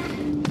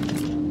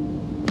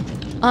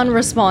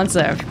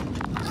 Unresponsive.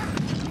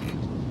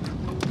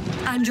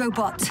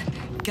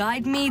 Androbot,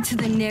 guide me to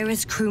the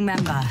nearest crew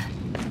member.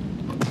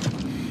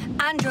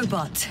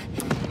 Androbot,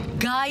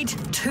 guide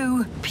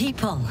 2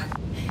 people.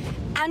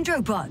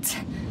 Androbot,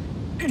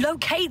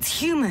 locate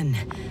human.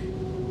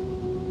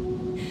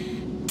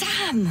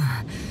 Damn!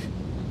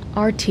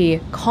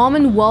 RT,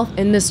 Commonwealth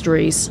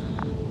Industries.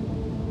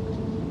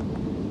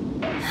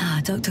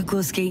 Dr.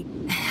 Gorski,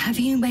 have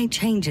you made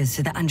changes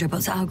to the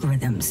Androbot's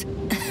algorithms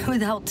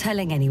without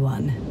telling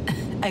anyone?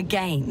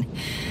 Again?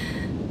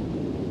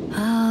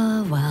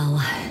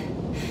 Well,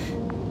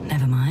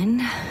 never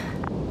mind.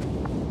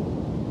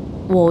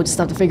 We'll just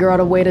have to figure out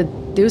a way to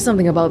do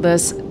something about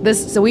this.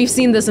 So we've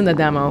seen this in the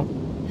demo.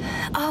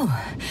 Oh,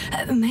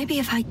 maybe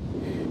if I...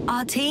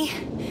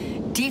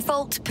 RT,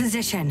 default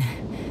position.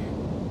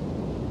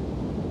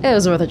 It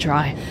was worth a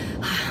try.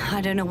 I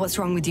don't know what's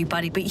wrong with you,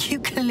 buddy, but you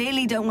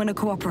clearly don't want to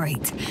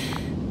cooperate.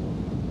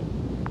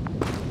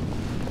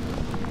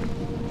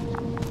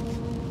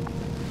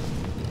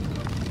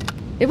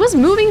 It was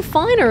moving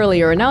fine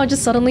earlier, now it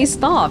just suddenly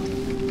stopped.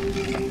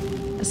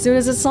 As soon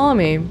as it saw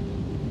me.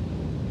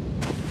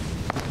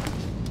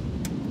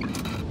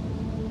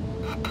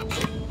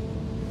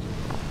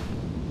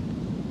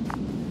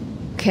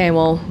 Okay,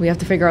 well, we have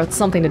to figure out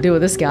something to do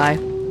with this guy.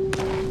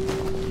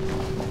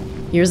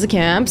 Here's the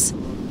camps.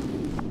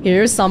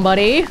 Here's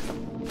somebody.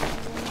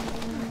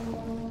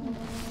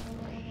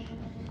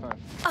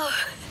 Oh,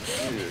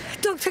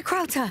 Dr.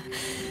 Crowther.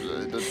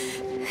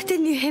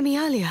 Didn't you hear me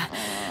earlier?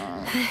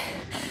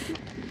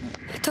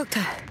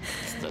 Doctor.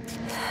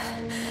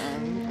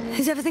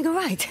 Is everything all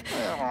right?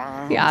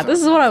 Yeah,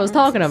 this is what I was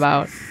talking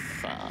about.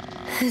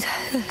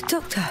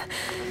 Doctor,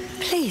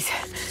 please.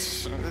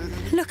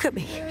 Look at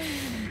me.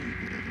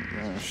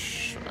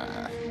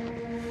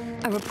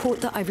 I report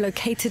that I've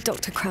located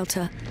Dr.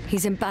 Crowther.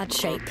 He's in bad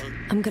shape.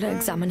 I'm gonna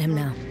examine him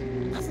now.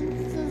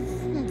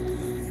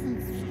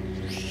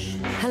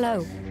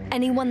 Hello?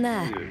 Anyone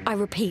there? I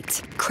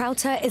repeat,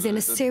 Crowther is in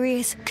a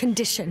serious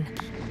condition.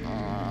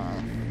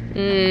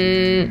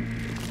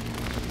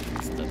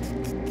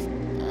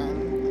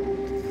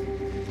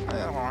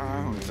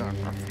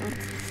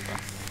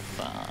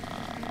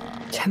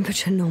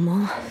 Temperature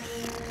normal.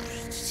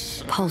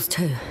 Pulse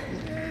 2.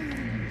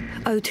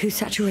 O2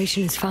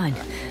 saturation is fine.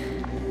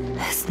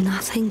 There's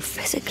nothing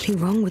physically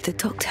wrong with the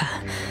doctor.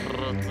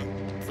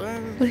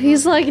 But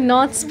he's like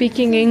not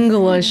speaking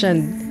English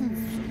and...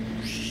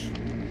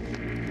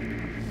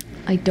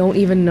 I don't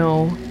even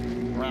know.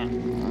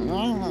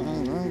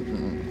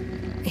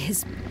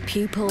 His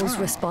pupils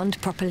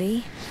respond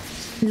properly.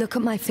 Look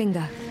at my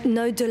finger.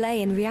 No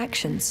delay in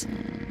reactions.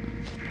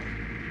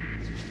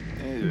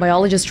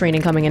 Biologist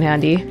training coming in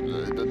handy.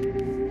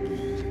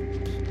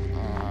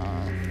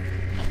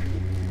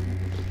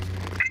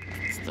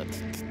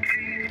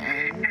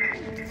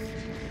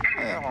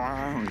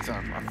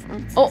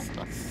 Oh!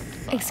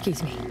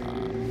 Excuse me.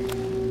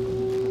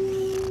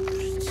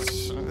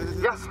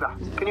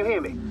 Yasna, can you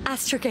hear me?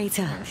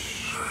 Astrogator.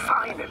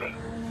 Finally.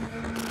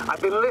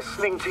 I've been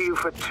listening to you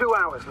for 2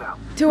 hours now.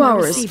 2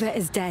 hours. Receiver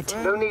is dead.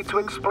 No need to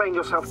explain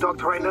yourself,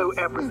 Doctor. I know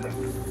everything.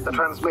 The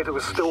transmitter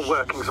was still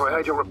working, so I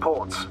heard your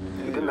reports.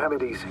 You didn't have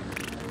it easy.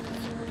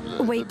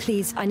 Wait,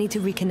 please. I need to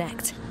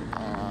reconnect.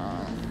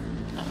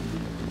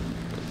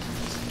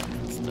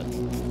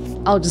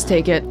 I'll just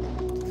take it.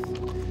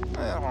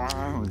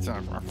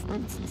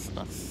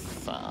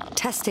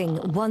 Testing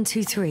 1,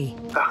 2, 3.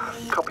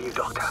 Copy you,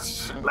 Doctor.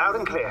 Loud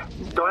and clear.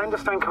 Do I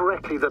understand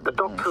correctly that the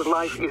Doctor's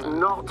life is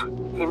not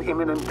in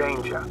imminent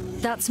danger?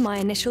 That's my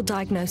initial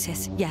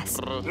diagnosis, yes.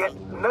 Yet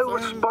no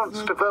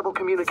response to verbal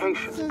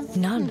communication.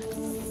 None.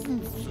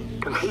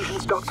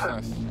 Conclusions,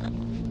 Doctor?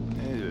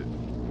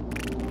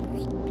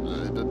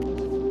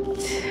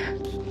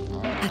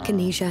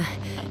 Akinesia,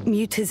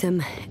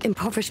 mutism,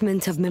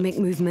 impoverishment of mimic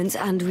movements,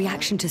 and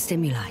reaction to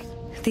stimuli.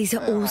 These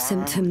are all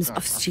symptoms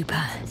of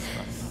stupor,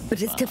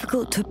 but it's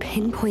difficult to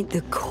pinpoint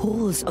the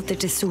cause of the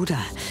disorder.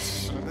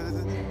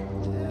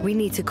 We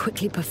need to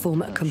quickly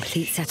perform a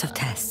complete set of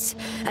tests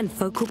and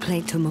focal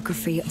plane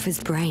tomography of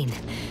his brain.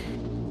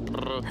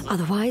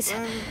 Otherwise,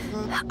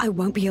 I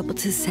won't be able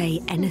to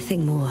say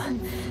anything more.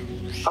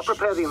 I'll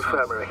prepare the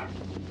infirmary.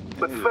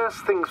 But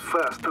first things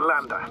first,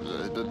 Lander.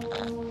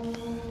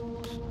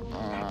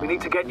 We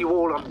need to get you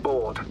all on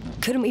board.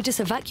 Couldn't we just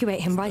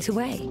evacuate him right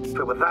away? If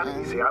it were that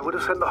easy, I would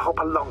have sent the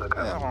hopper long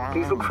ago.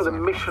 Please look for the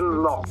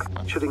mission log.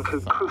 It should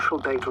include crucial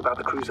data about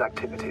the crew's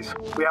activities.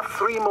 We have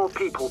 3 more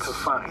people to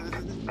find,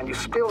 and you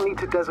still need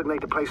to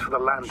designate a place for the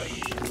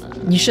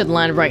landing. You should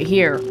land right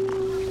here.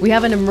 We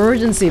have an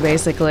emergency,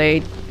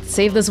 basically.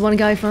 Save this one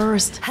guy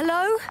first.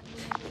 Hello?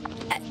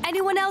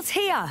 Anyone else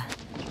here?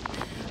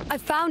 I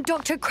found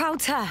Dr.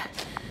 Krauter.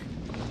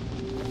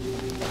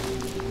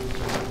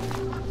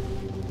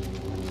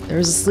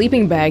 There's a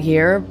sleeping bag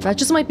here. That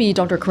just might be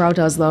Dr.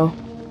 Krauter's, though.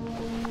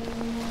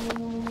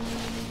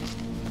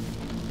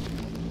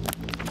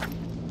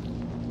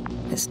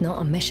 It's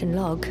not a mission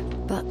log,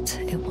 but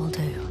it will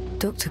do.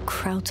 Dr.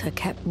 Krauter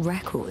kept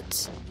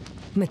records.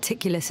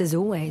 Meticulous as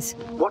always.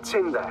 What's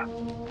in there?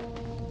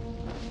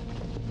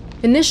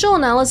 Initial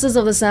analysis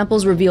of the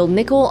samples revealed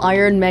nickel,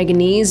 iron,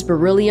 manganese,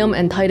 beryllium,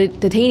 and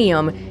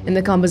titanium in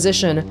the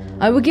composition.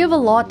 I would give a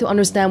lot to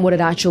understand what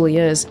it actually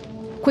is.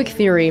 Quick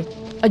theory.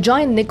 A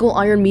giant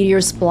nickel-iron meteor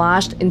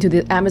splashed into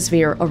the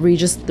atmosphere of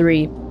Regis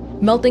III,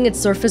 melting its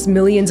surface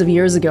millions of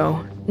years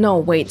ago. No,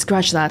 wait,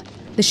 scratch that.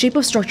 The shape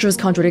of structures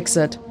contradicts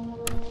it.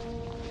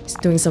 He's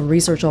doing some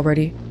research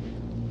already.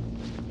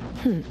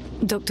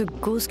 Dr.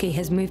 Gorski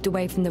has moved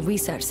away from the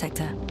research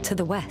sector to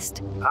the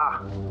west.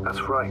 Ah,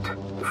 that's right.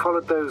 We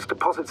followed those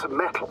deposits of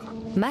metal.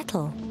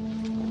 Metal?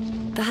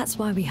 That's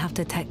why we have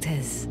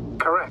detectors.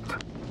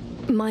 Correct.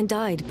 Mine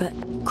died, but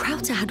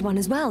Krauter had one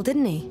as well,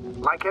 didn't he?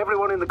 Like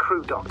everyone in the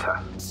crew, Doctor.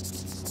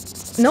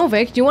 No,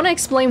 Vic, do you want to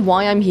explain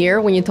why I'm here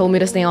when you told me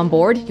to stay on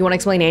board? You want to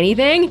explain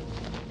anything?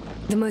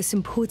 The most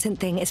important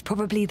thing is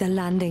probably the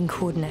landing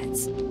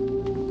coordinates.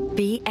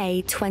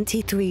 BA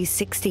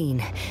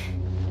 2316.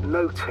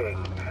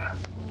 Noting.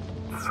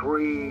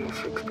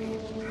 316.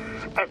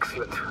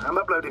 Excellent. I'm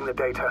uploading the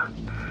data.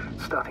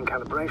 Starting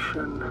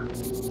calibration.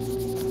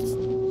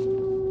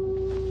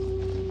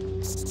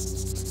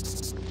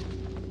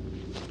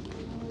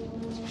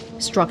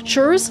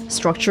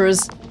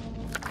 Structures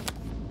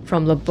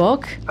from the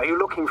book. Are you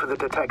looking for the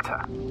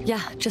detector?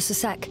 Yeah, just a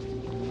sec.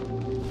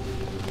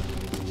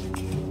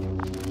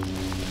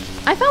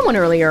 I found one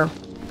earlier.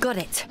 Got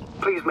it.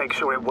 Please make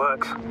sure it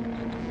works.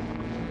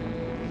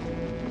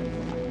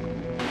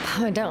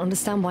 I don't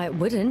understand why it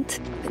wouldn't.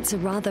 It's a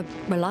rather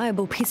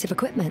reliable piece of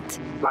equipment.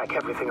 Like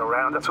everything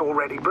around that's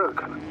already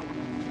broken.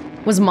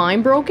 Was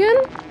mine broken?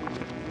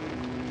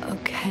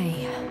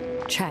 Okay,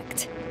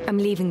 checked. I'm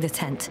leaving the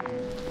tent.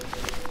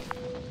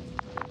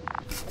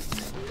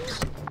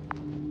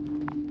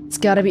 It's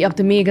gotta be up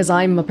to me because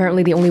I'm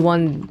apparently the only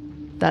one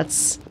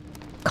that's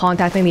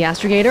contacting the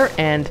astrogator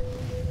and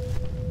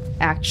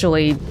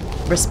actually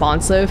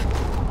responsive.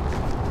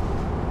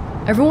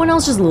 Everyone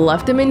else just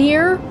left him in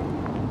here?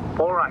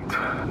 All right,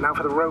 now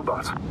for the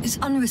robot. It's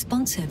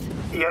unresponsive.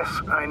 Yes,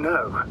 I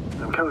know.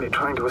 I'm currently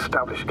trying to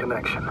establish a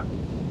connection.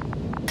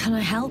 Can I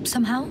help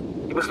somehow?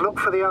 You must look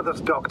for the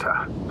others, Doctor.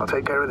 I'll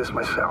take care of this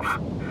myself.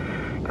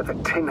 Get the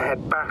tin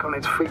head back on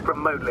its feet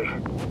remotely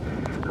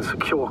and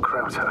secure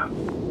Krauter.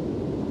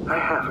 I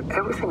have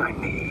everything I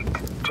need,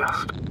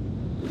 just...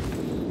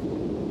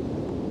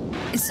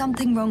 Is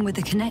something wrong with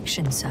the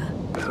connection, sir?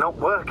 It's not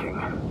working.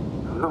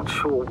 I'm not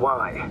sure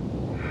why.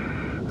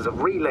 There's a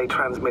relay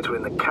transmitter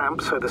in the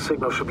camp, so the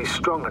signal should be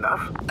strong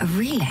enough. A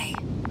relay?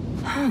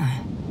 Huh.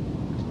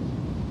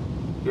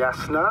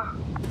 Yasna,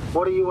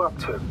 what are you up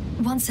to?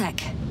 One sec.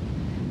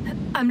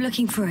 I'm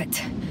looking for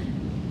it.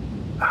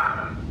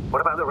 What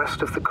about the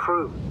rest of the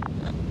crew?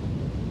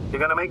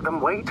 You're gonna make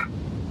them wait?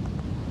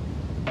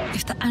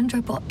 If the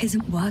androbot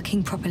isn't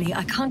working properly,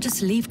 I can't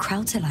just leave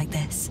Krauter like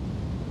this.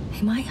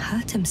 He might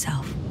hurt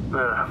himself.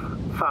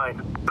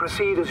 Fine.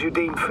 Proceed as you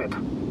deem fit.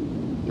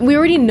 We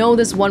already know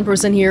this one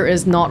person here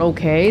is not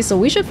okay, so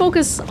we should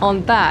focus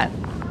on that.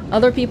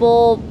 Other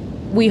people,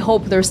 we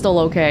hope they're still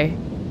okay.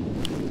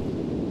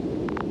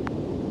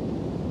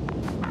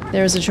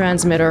 There's a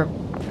transmitter.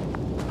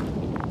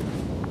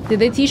 Did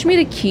they teach me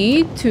the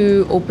key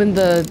to open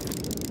that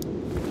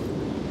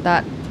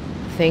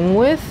thing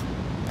with?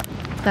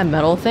 That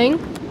metal thing?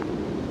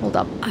 Hold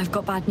up. I've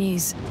got bad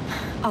news.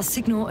 Our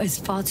signal is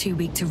far too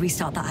weak to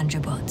restart the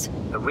androbot.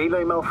 The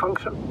relay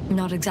malfunction?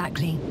 Not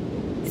exactly.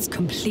 It's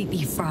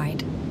completely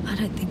fried. I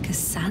don't think a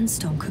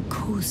sandstorm could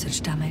cause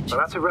such damage. Well,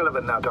 that's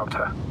irrelevant now,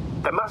 Doctor.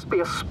 There must be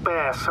a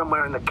spare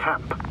somewhere in the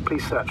camp.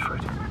 Please search for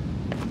it.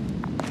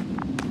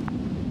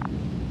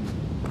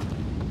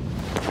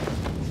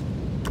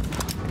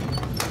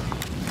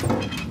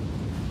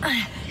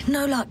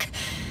 No luck.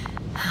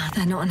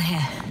 They're not in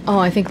here. Oh,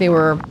 I think they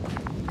were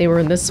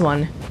in this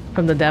one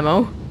from the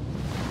demo.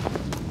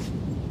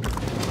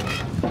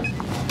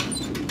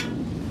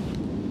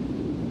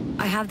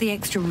 I have the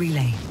extra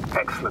relay.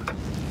 Excellent.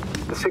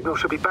 The signal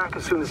should be back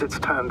as soon as it's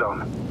turned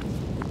on.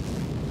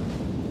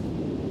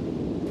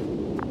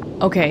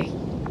 Okay.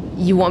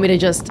 You want me to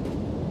just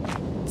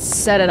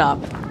set it up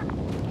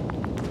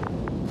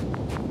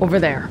over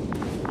there.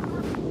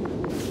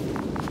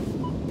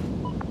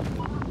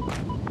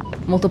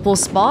 Multiple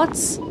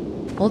spots?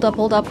 Hold up,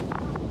 hold up.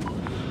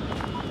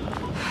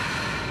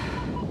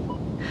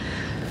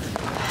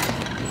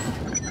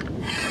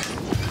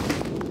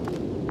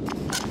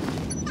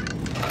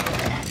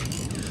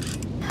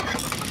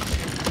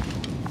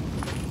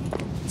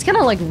 It's kind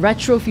of like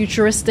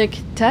retro-futuristic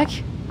tech.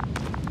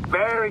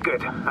 Very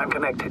good. I'm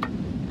connected.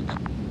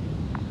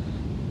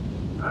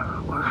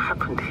 What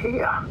happened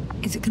here?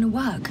 Is it gonna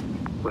work?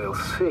 We'll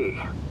see.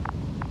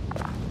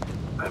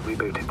 I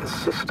rebooted the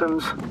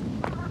systems.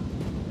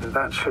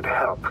 That should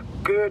help.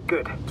 Good,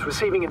 good. It's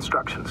receiving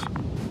instructions.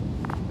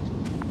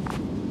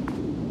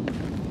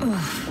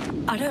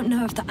 Ugh. I don't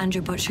know if the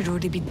androbot should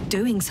already be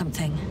doing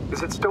something.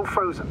 Is it still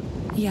frozen?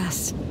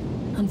 Yes,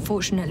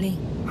 unfortunately.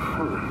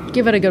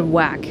 Give it a good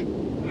whack.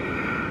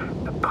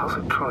 The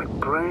positronic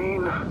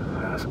brain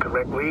has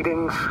correct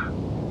readings.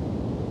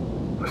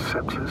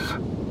 Receptors.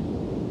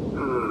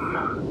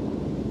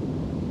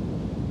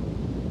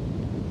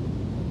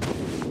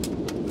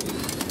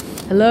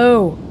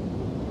 Hello.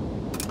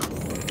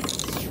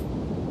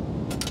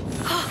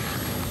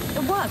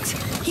 It worked.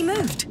 He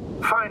moved.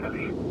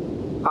 Finally.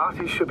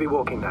 Artie should be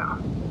walking now.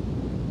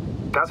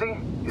 Does he?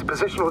 His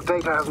positional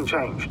data hasn't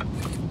changed.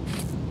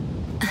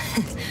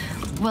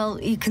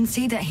 Well, you can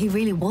see that he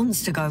really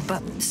wants to go,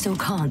 but still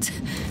can't.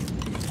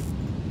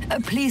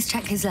 Please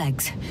check his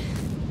legs.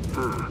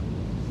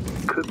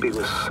 Could be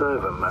the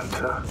servo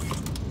motor.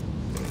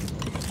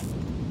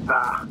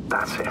 Ah,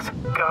 that's it.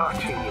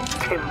 Got you, you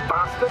tin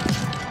bastard.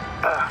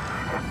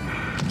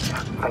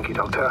 Thank you,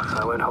 Doctor.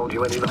 I won't hold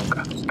you any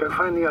longer. Go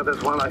find the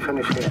others while I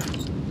finish here.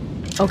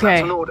 Okay.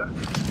 That's an order.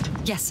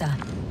 Yes, sir.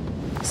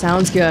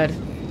 Sounds good.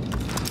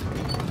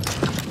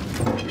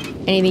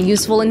 Anything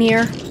useful in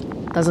here?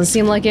 Doesn't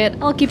seem like it.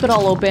 I'll keep it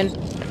all open.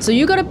 So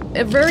you got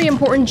a very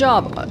important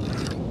job.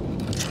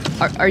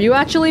 Are you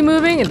actually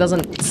moving? It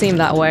doesn't seem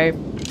that way.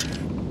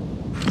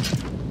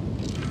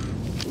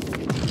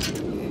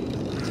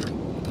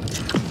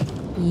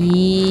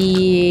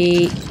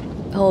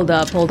 Hold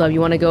up. You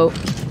wanna go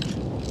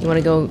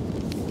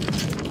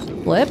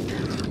flip?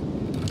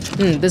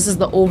 This is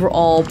the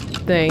overall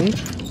thing.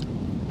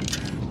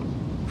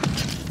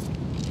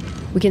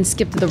 We can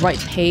skip to the right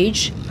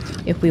page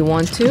if we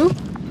want to.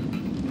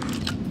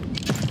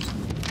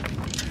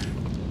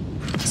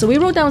 So we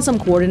wrote down some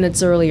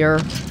coordinates earlier.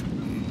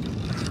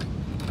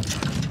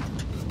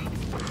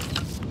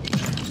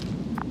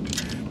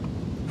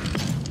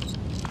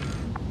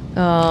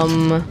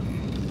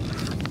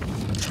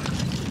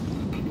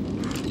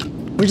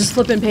 We're just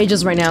flipping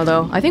pages right now,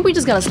 though. I think we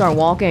just gotta start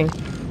walking.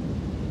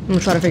 I'm gonna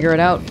try to figure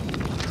it out.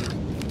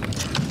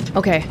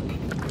 Okay.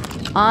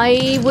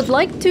 I would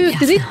like to...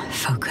 Yes,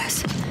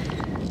 focus.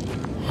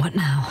 What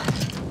now?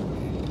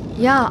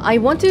 Yeah, I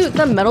want to...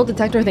 The metal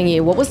detector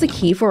thingy. What was the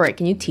key for it?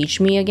 Can you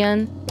teach me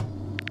again?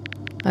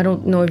 I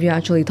don't know if you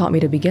actually taught me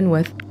to begin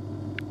with.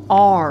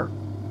 R.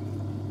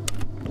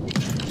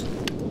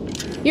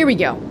 Here we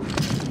go.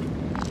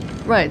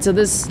 Right, so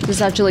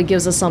this actually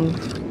gives us some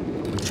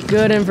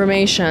good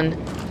information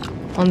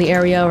on the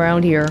area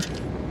around here.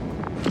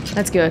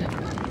 That's good.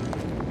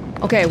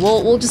 Okay,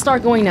 we'll just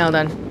start going now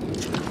then.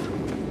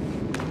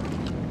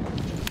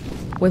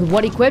 With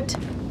what equipped?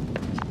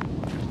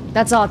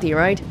 That's Ati,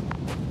 right?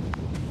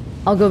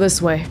 I'll go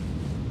this way.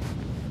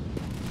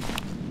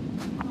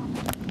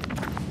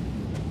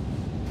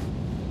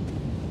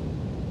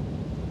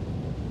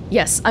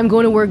 Yes, I'm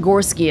going to where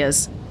Gorski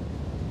is.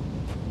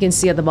 You can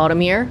see at the bottom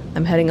here.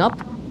 I'm heading up.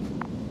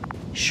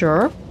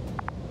 Sure.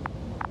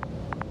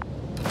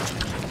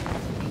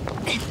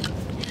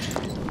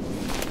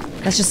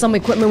 That's just some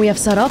equipment we have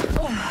set up.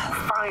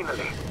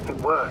 Finally, it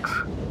works.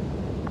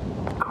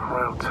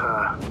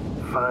 Krauter,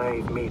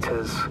 5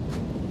 meters.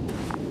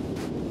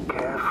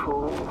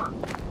 Careful.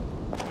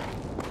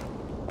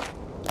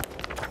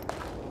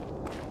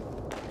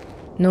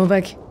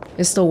 Novak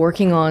is still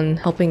working on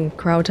helping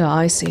Krauter,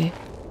 I see.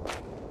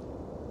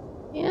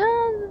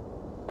 Yeah.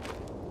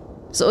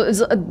 So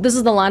this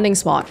is the landing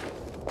spot.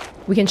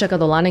 We can check out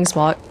the landing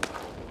spot.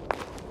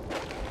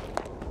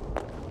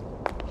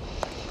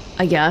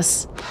 I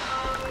guess.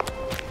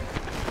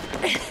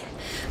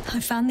 I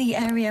found the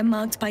area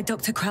marked by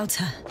Dr.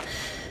 Krauter.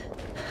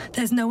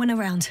 There's no one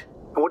around.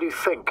 What do you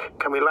think?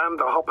 Can we land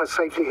the hopper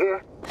safely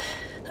here?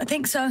 I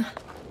think so.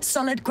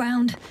 Solid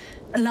ground,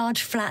 a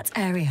large flat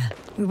area.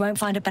 We won't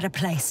find a better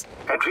place.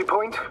 Entry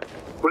point?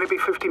 Will it be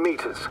 50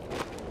 meters?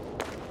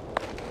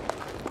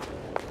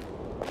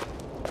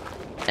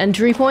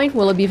 Entry point?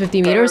 Will it be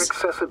 50 meters? Air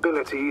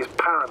accessibility is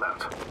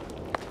paramount.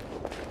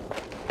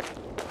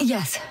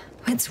 Yes,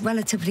 it's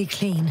relatively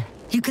clean.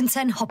 You can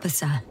send Hopper,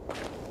 sir.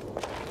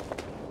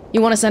 You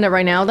want to send it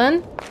right now,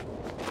 then?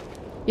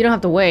 You don't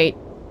have to wait.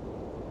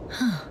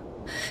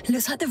 It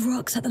looks like the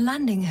rocks at the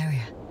landing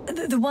area.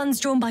 The ones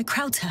drawn by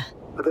Krauter.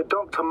 The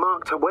doctor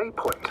marked a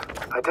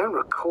waypoint. I don't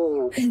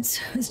recall... It's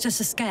just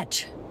a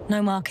sketch.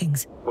 No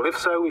markings. Well, if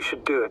so, we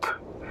should do it.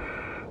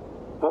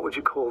 What would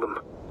you call them?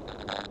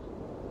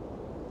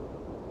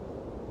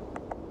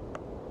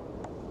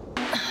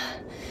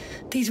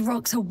 These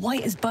rocks are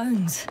white as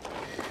bones.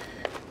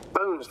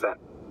 Bones, then.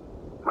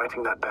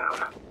 Writing that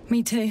down.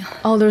 Me too.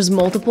 Oh, there's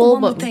multiple,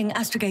 One more but... thing,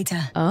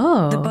 Astrogator.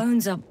 Oh. The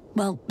bones are,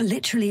 well,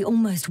 literally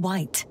almost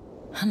white.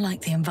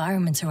 Unlike the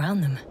environment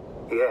around them.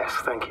 Yes,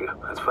 thank you.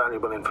 That's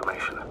valuable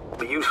information.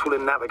 Be useful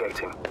in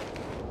navigating.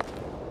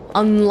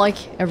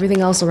 unlike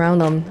everything else around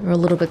them. They're a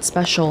little bit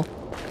special.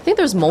 I think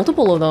there's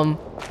multiple of them.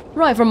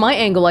 Right, from my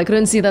angle, I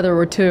couldn't see that there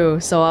were two,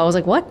 so I was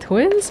like, what?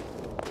 Twins?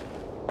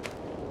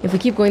 If we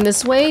keep going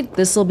this way,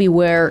 this will be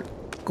where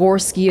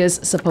Gorski is,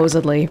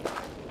 supposedly.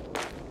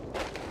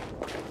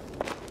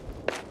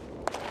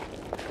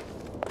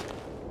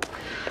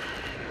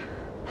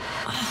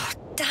 Oh,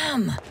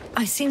 damn!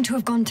 I seem to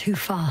have gone too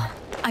far.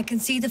 I can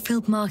see the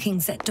field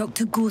markings that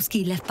Dr.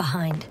 Gorski left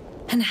behind,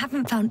 and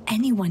haven't found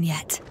anyone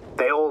yet.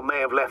 They all may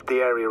have left the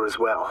area as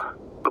well.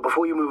 But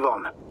before you move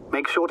on,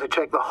 make sure to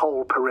check the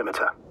whole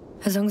perimeter.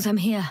 As long as I'm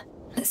here,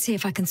 let's see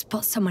if I can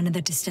spot someone in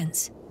the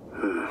distance.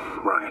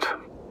 Right.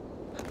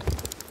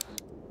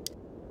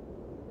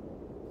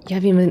 You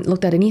haven't even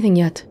looked at anything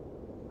yet.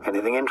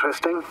 Anything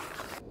interesting?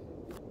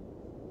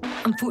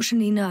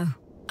 Unfortunately, no.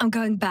 I'm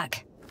going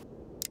back.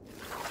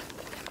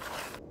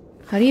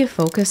 How do you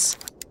focus?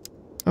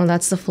 Oh,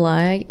 that's the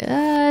flag.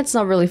 It's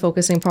not really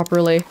focusing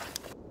properly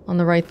on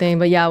the right thing,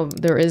 but yeah,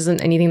 there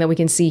isn't anything that we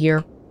can see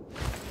here.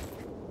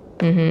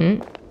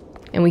 And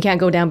we can't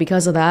go down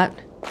because of that.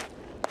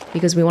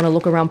 Because we want to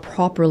look around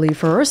properly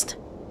first.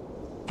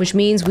 Which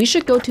means we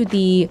should go to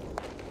the...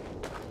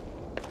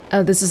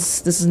 Oh, this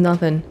is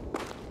nothing.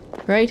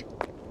 Right?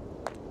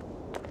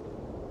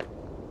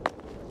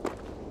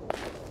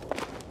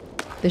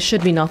 This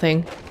should be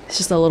nothing. It's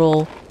just a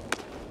little...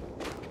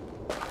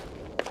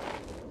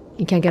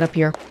 You can't get up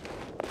here.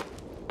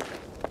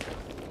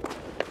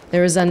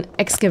 There is an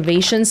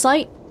excavation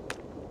site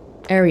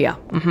area.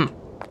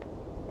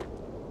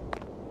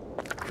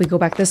 If we go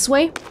back this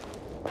way,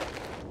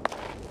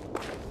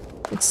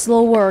 it's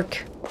slow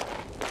work.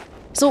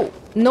 So,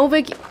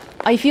 Novik,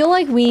 I feel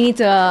like we need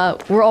to...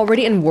 We're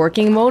already in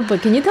working mode,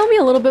 but can you tell me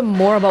a little bit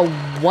more about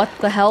what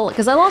the hell?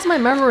 Because I lost my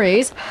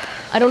memories.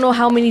 I don't know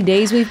how many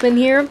days we've been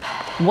here.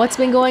 What's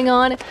been going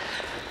on?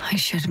 I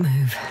should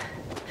move.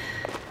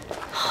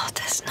 Oh,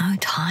 there's no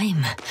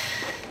time.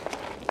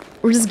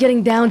 We're just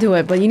getting down to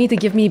it, but you need to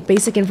give me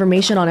basic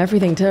information on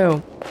everything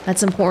too.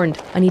 That's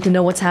important. I need to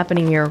know what's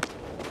happening here.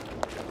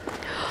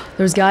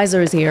 There's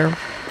geysers here.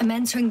 I'm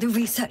entering the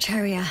research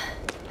area.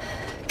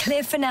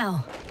 Clear for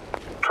now.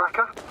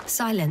 Tracker?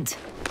 Silent.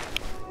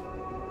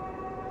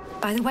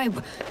 By the way,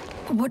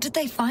 what did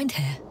they find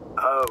here?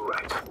 Oh,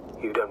 right.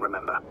 You don't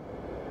remember.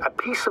 A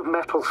piece of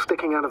metal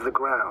sticking out of the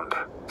ground.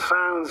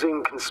 Sounds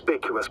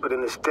inconspicuous, but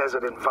in this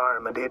desert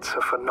environment, it's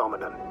a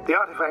phenomenon. The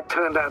artifact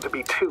turned out to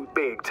be too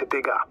big to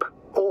dig up,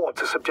 or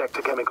to subject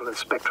to chemical and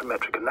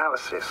spectrometric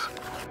analysis.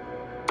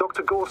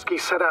 Dr. Gorski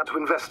set out to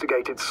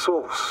investigate its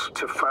source,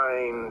 to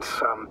find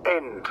some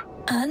end.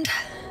 And?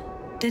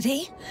 Did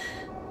he?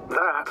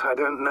 That I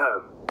don't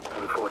know,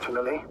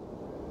 unfortunately.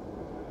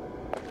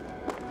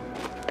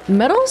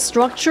 Metal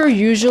structure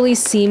usually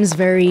seems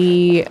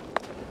very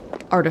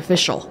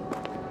artificial,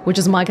 which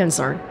is my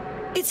concern.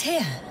 It's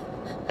here.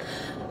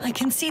 I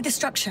can see the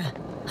structure.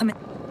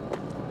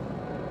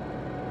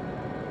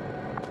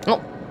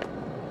 Oh.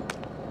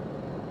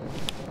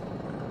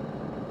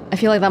 I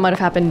feel like that might have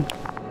happened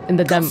in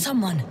the demo.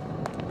 Someone.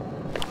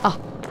 Ah,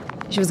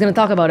 she was gonna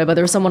talk about it, but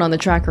there was someone on the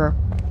tracker.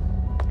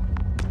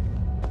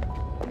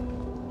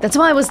 That's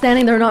why I was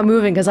standing there not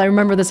moving, because I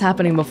remember this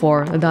happening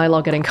before, the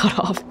dialogue getting cut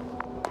off.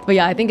 But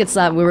yeah, I think it's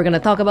that we were gonna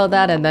talk about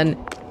that, and then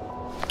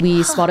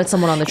we spotted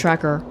someone on the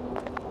tracker.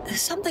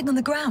 There's something on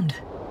the ground.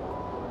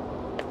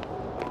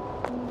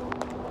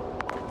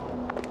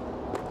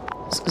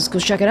 Let's go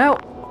check it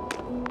out.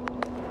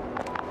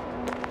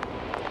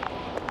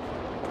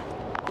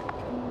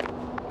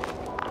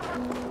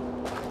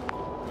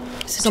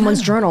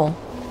 Someone's journal.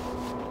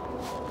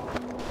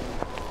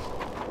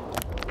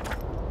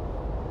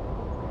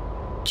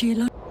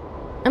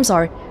 I'm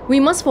sorry. We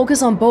must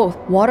focus on both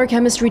water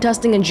chemistry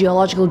testing and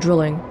geological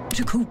drilling.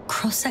 Geological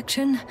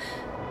cross-section?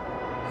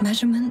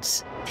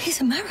 Measurements?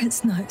 These are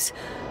Merritt's notes.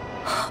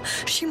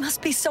 She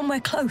must be somewhere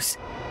close.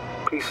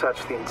 Please search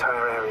the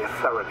entire area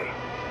thoroughly.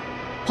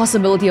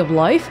 Possibility of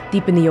life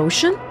deep in the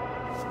ocean?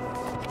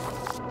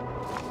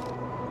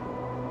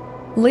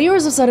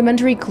 Layers of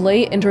sedimentary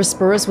clay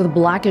interspersed with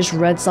blackish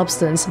red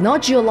substance,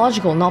 not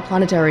geological, not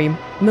planetary.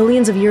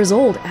 Millions of years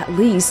old, at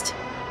least.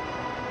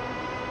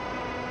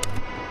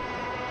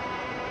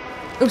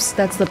 Oops,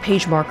 that's the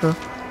page marker.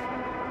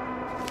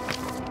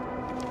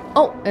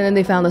 Oh, and then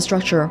they found the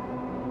structure.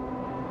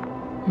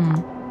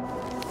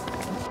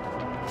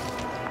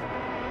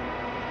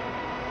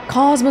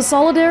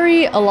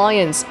 Cosmosolidary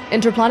Alliance,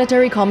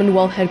 Interplanetary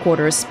Commonwealth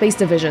Headquarters, Space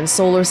Division,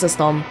 Solar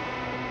System.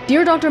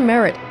 Dear Dr.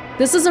 Merritt,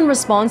 this is in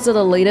response to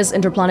the latest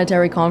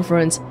interplanetary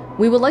conference.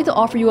 We would like to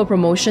offer you a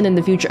promotion in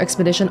the Future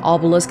Expedition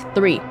Obelisk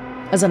 3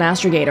 as an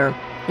astrogator.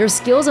 Your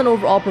skills and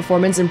overall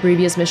performance in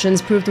previous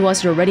missions prove to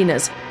us your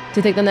readiness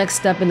to take the next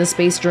step in the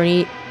space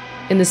journey.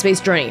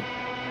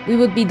 We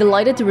would be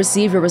delighted to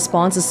receive your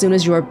response as soon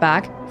as you are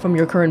back from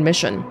your current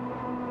mission.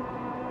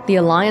 The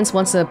Alliance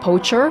wants a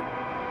poacher?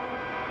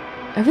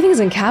 Everything's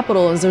in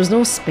capitals, there's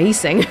no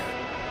spacing.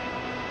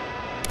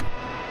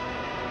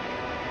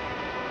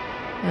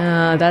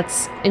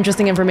 That's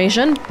interesting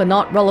information, but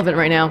not relevant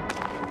right now.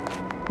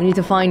 We need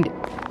to find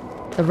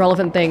the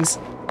relevant things.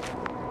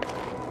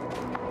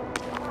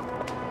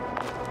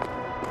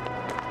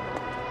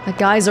 The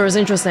geyser is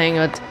interesting,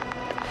 but...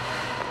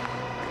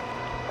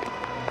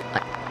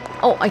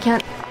 I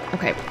can't...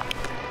 Okay.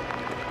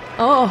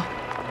 Oh!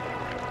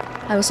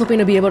 I was hoping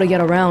to be able to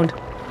get around.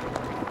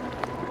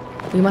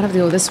 We might have to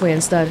go this way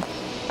instead.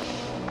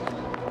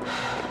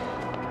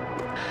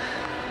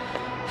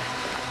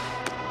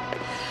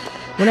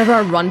 Whenever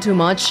I run too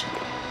much,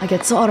 I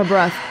get so out of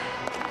breath.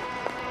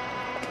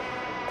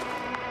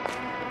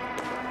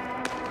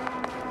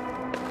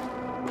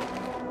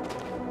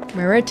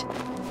 Merit?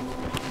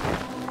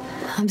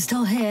 I'm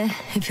still here,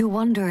 if you're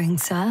wondering,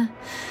 sir.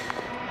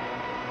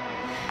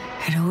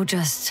 It all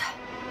just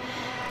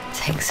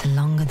takes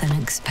longer than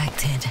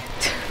expected.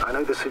 I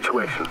know the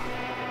situation.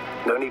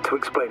 No need to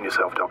explain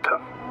yourself, Doctor.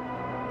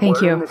 Thank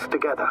We're you. in this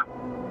together.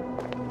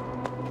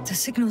 The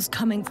signal's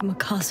coming from a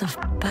cast-off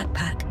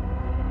backpack.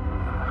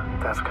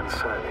 That's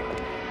concerning.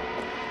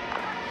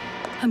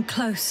 I'm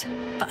close,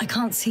 but I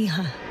can't see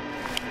her.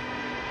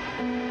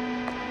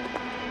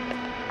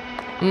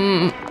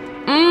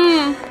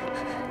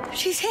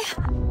 She's here.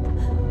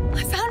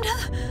 I found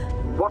her.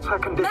 What's her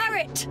condition?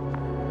 Marit!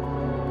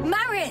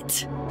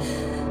 Marit!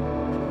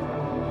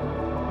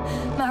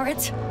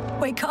 Marit,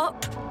 wake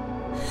up.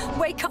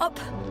 Wake up.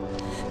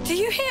 Do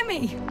you hear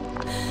me?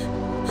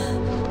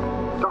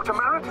 Dr.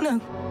 Marit?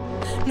 No.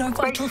 No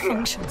vital Here.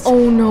 functions.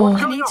 Oh no.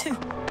 I need to.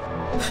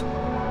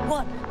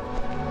 1,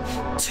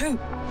 2,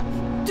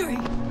 3.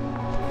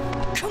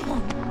 Come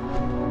on.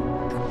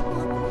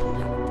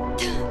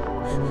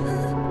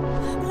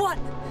 1,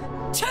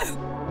 2.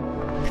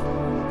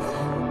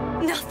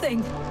 Nothing.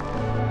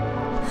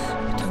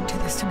 Don't do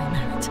this to me,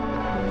 Marit.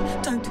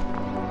 Don't.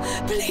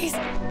 Please.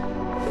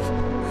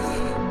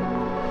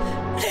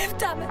 Live,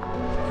 damn it.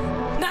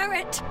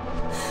 Marit.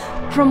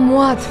 From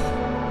what?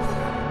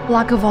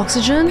 Lack of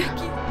oxygen?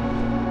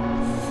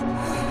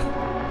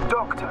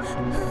 Doctor.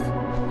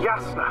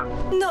 Yasna.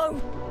 No.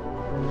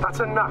 That's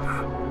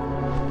enough.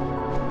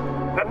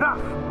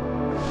 Enough!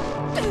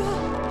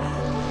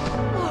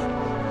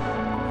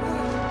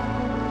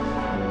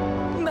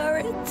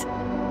 Marit.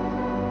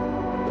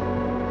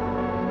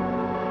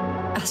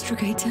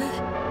 Astrogator?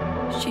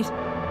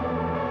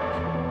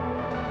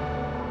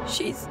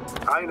 She's...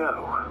 I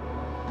know.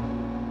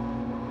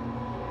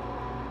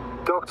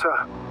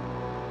 Doctor.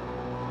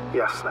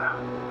 Yasna,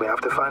 we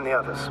have to find the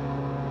others.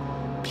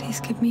 Please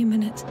give me a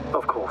minute.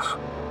 Of course.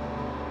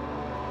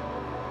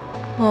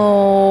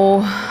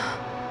 Oh.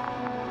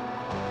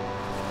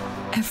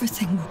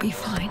 Everything will be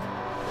fine.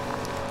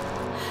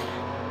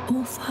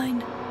 All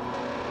fine.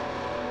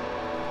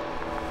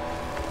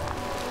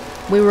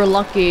 We were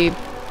lucky.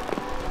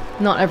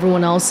 Not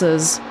everyone else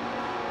is.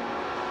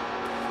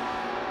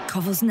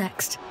 Koval's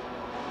next.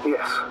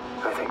 Yes,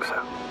 I think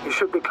so. You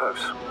should be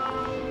close.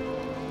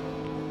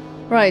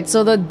 Right,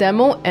 so the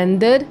demo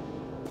ended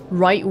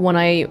right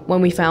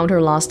when we found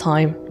her last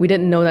time. We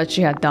didn't know that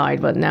she had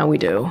died, but now we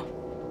do.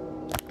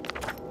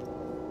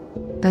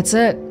 That's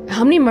it.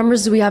 How many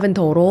members do we have in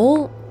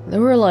total?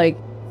 There were like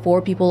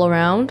 4 people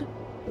around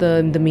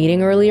the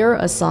meeting earlier,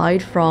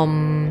 aside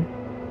from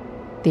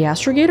the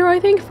astrogator, I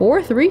think?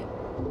 4? 3?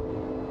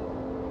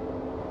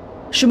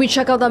 Should we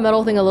check out that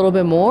metal thing a little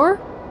bit more?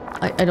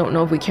 I don't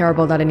know if we care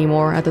about that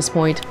anymore at this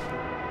point.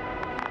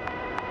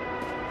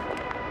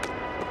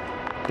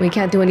 We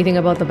can't do anything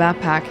about the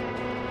backpack.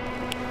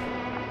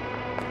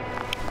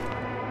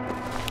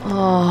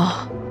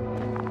 Oh.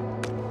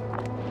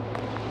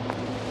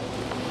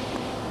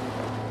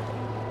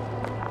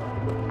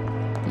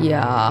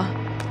 Yeah.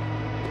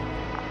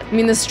 I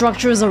mean, the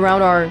structures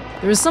around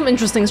there's some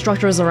interesting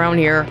structures around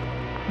here,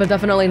 but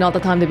definitely not the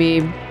time to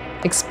be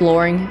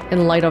exploring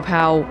in light of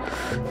how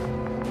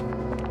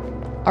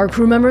our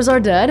crew members are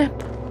dead.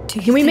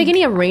 Can we make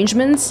any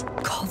arrangements?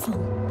 Koval.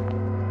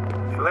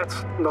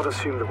 Let's not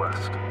assume the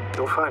worst.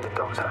 You'll find it,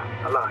 Doctor.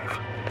 Alive.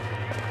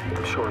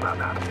 I'm sure about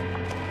that.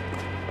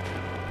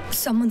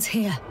 Someone's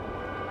here.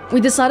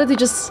 We decided to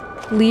just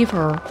leave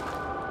her.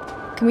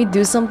 Can we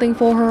do something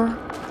for her?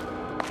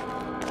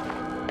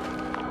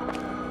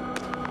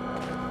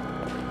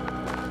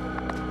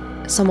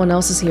 Someone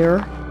else is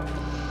here.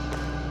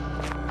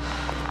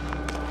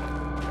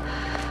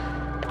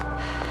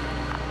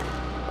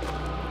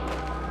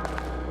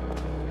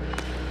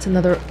 It's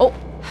another... Oh!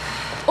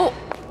 Oh!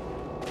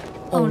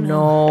 Oh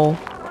no.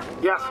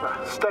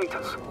 Yasna,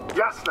 status.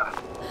 Yasna!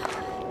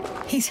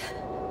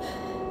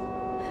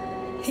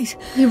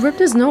 He ripped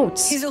his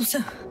notes. He's also...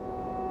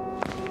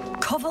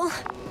 Koval?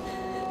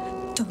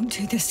 Don't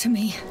do this to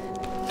me.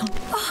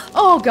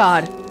 Oh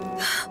god!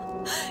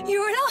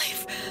 You're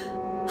alive!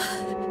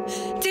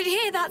 Did you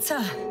hear that, sir?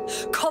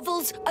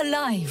 Koval's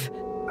alive.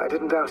 I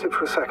didn't doubt it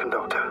for a second,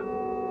 Doctor.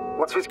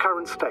 What's his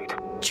current state?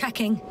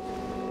 Checking.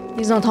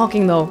 He's not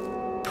talking though.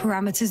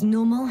 Parameters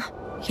normal,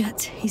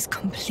 yet he's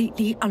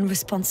completely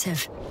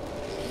unresponsive.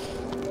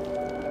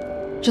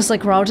 Just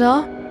like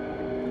Rauta?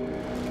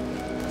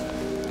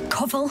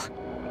 Koval?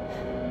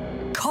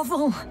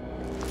 Koval!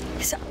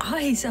 His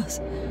eyes are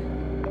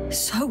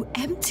so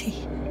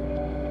empty.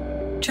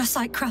 Just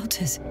like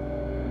Krauter's.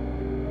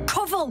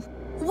 Koval!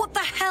 What the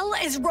hell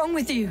is wrong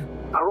with you?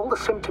 Are all the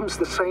symptoms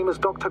the same as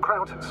Dr.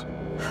 Krauter's?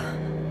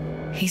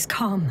 He's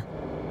calm.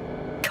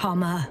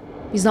 Calmer.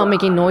 He's not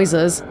making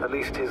noises. At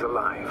least he's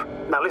alive.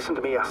 Now listen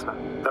to me, Yasna.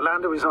 The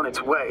lander is on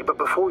its way, but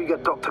before you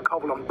get Dr.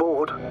 Koval on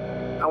board,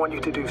 I want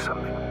you to do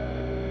something.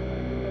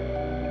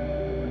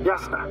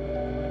 Yasna.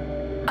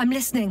 I'm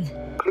listening.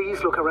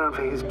 Please look around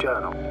for his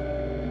journal.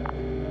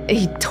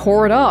 He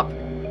tore it up.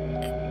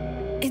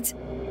 It's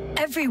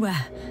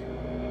everywhere.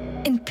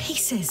 In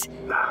pieces.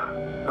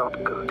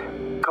 Not good.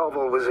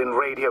 Koval was in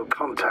radio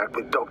contact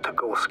with Dr.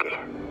 Gorski.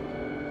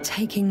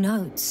 Taking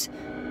notes.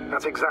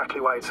 That's exactly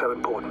why it's so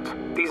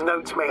important. These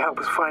notes may help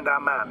us find our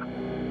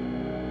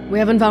man. We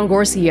haven't found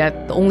Gorski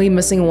yet. The only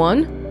missing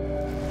one?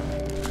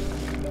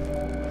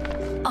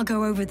 I'll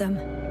go over them.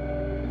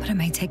 But it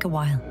may take a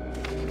while.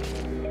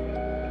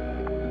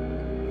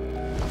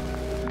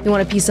 You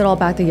want to piece it all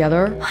back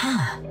together?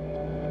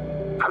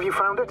 Have you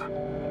found it?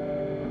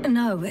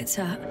 No, it's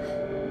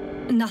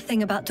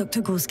nothing about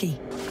Dr. Gorski.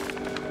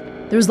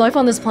 There's life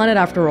on this planet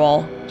after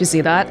all. Do you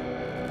see that?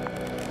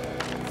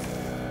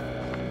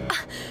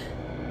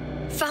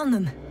 Found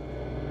them.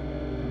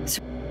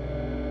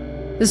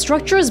 The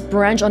structures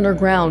branch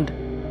underground.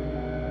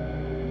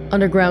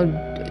 Underground.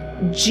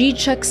 G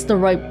checks the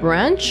right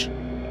branch?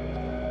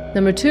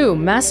 Number 2,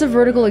 massive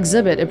vertical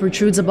exhibit. It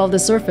protrudes above the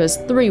surface.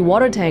 3,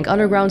 water tank,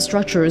 underground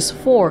structures.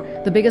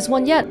 4, the biggest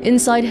one yet.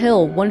 Inside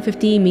hill,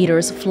 150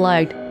 meters,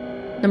 flagged.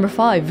 Number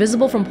 5,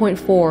 visible from point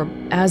 4.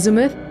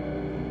 Azimuth,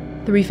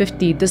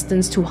 350,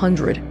 distance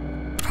 200.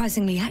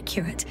 Surprisingly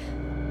accurate.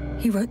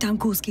 He wrote down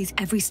Gorski's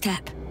every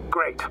step.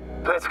 Great.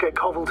 Let's get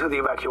Koval to the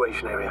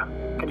evacuation area.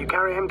 Can you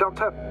carry him,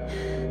 Doctor?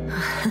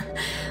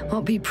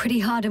 Won't be pretty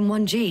hard in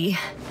 1G.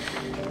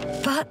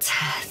 But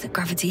the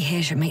gravity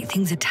here should make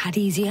things a tad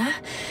easier.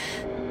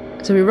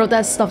 So we wrote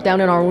that stuff down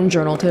in our own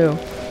journal too.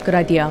 Good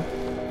idea.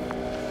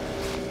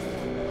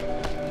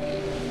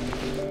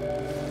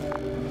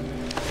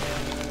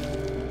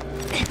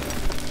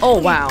 Oh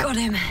wow. Got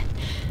him.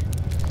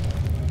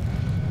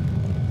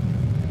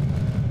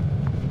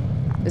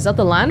 Is that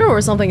the lander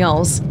or something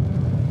else?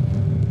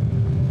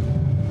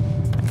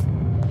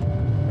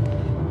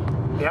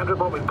 The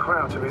Androbot with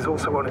Krauter is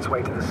also on its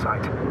way to the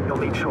site. You'll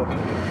meet shortly.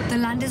 The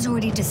lander's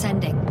already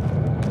descending.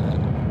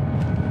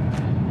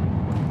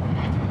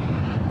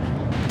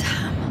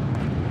 Damn.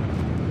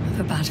 I have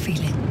a bad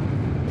feeling.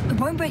 It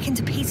won't break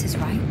into pieces,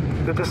 right?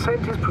 The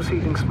descent is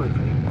proceeding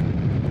smoothly.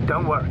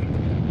 Don't worry.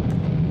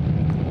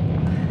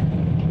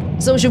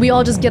 So should we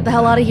all just get the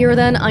hell out of here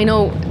then? I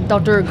know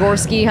Dr.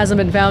 Gorski hasn't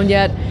been found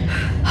yet.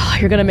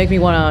 You're gonna make me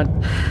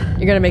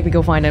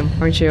go find him,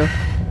 aren't you?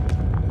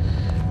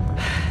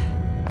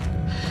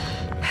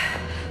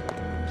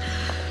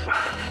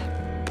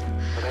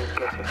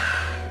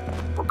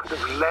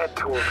 Led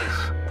to all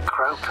this.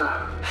 Krauter,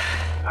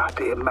 our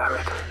dear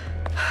Merritt,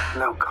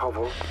 now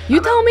Koval. You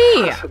tell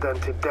me!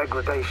 Unprecedented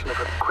degradation of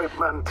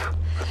equipment,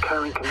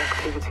 recurring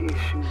connectivity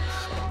issues.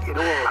 It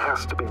all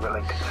has to be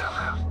related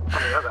somehow.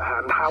 On the other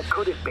hand, how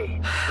could it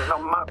be? There's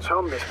not much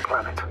on this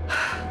planet.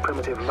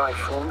 Primitive life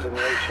forms in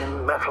the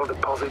ocean, metal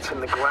deposits in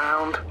the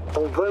ground.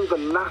 Although the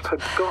latter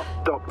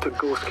got Dr.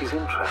 Gorski's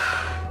interest,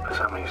 for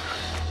some reason.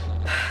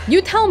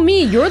 You tell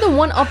me! You're the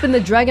one up in the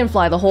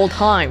dragonfly the whole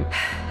time.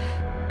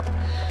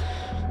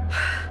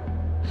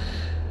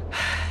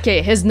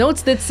 Okay, his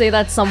notes did say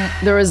that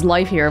there is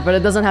life here, but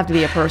it doesn't have to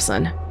be a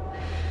person.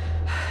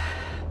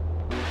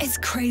 It's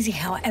crazy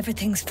how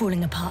everything's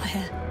falling apart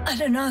here. I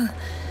don't know.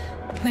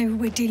 Maybe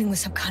we're dealing with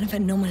some kind of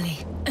anomaly.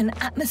 An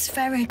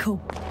atmospheric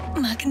or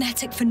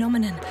magnetic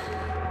phenomenon.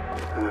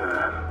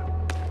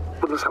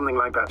 Wouldn't something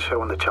like that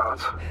show on the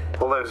charts?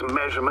 All those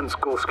measurements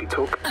Gorski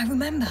took? I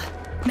remember.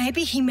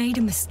 Maybe he made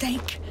a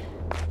mistake.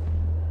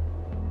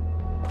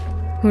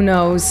 Who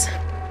knows?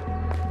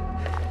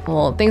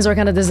 Well, things are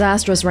kind of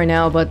disastrous right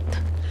now, but...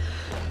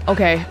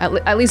 Okay,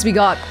 at least we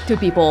got 2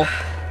 people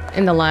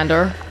in the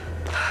lander.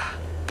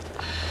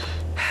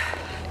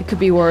 It could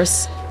be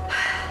worse.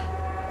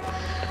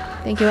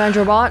 Thank you,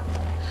 Androbot.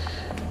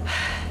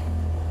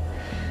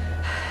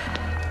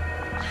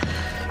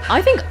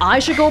 I think I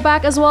should go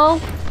back as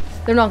well.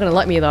 They're not gonna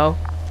let me, though.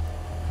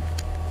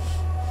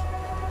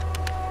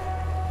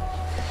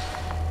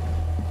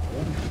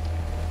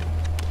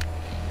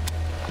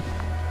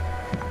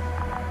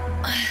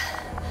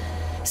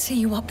 See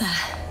you up there.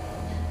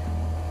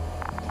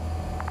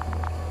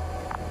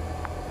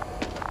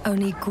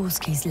 Only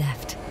Gorski's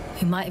left.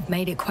 We might have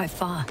made it quite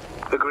far.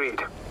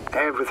 Agreed.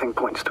 Everything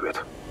points to it.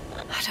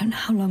 I don't know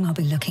how long I'll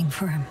be looking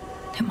for him.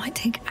 It might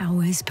take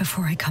hours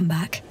before I come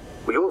back.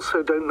 We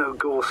also don't know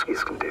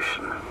Gorski's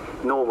condition,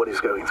 nor what he's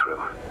going through.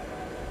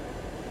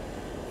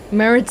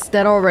 Merritt's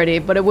dead already,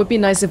 but it would be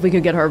nice if we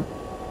could get her.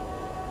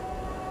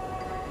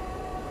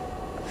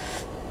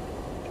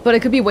 But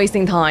it could be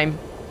wasting time.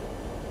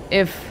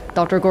 If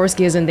Dr.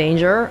 Gorski is in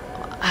danger,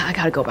 I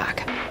gotta go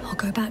back. I'll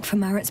go back for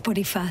Merritt's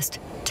body first.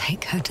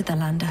 Take her to the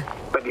lander.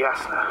 But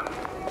Yasna,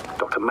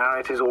 Dr.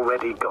 Merritt is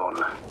already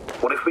gone.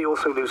 What if we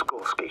also lose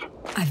Gorski?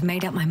 I've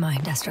made up my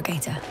mind,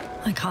 Astrogator.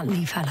 I can't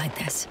leave her like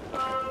this.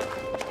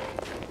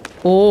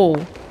 Oh.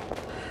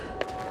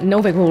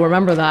 Novik will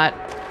remember that.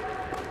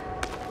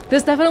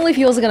 This definitely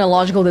feels like an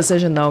illogical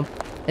decision, though.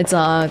 It's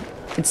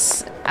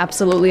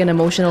absolutely an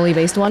emotionally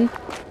based one.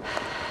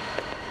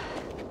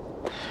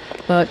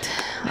 But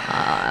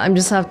I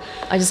just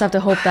have to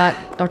hope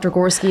that Dr.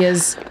 Gorski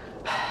is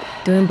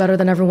doing better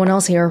than everyone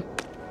else here.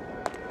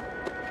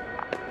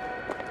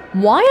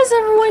 Why is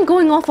everyone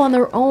going off on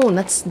their own?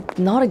 That's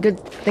not a good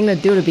thing to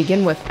do to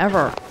begin with,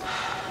 ever.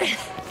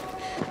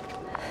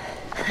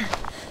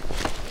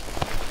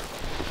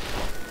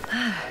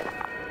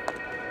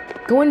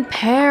 Go in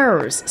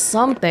pairs,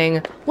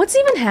 something. What's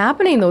even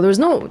happening though? There's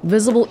no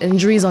visible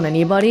injuries on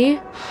anybody.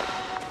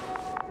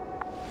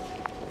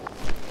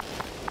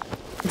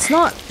 It's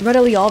not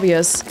readily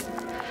obvious.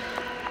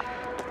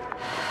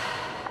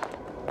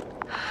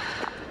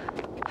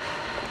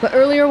 But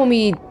earlier when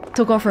we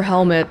took off her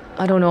helmet,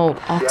 I don't know,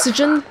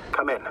 oxygen? Yes,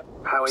 come in.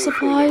 How are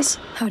supplies?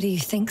 you feeling? How do you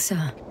think,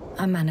 sir?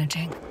 I'm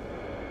managing.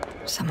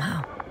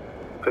 Somehow.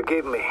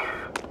 Forgive me,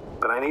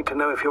 but I need to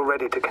know if you're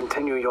ready to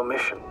continue your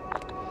mission.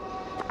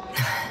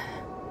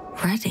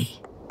 Ready?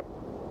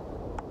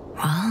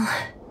 Well,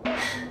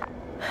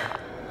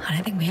 I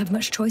don't think we have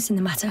much choice in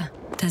the matter.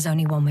 There's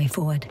only one way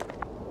forward.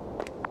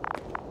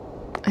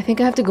 I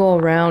think I have to go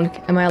around.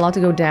 Am I allowed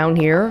to go down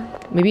here?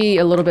 Maybe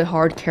a little bit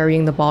hard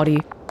carrying the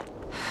body.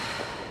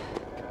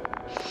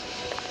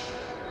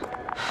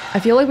 I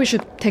feel like we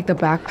should take the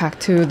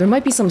backpack too. There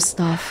might be some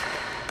stuff.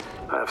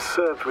 I've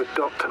served with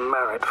Dr.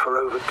 Merritt for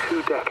over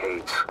 2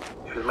 decades.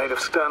 She was made of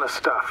sterner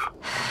stuff.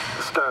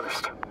 The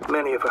sternest.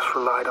 Many of us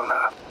relied on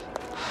her.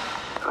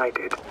 I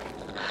did.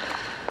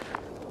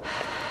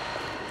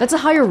 That's a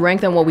higher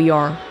rank than what we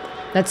are.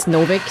 That's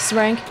Novik's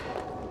rank.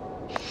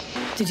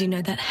 Did you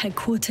know that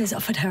headquarters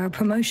offered her a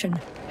promotion?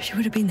 She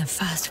would have been the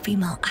first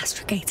female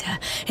astrogator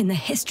in the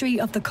history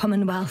of the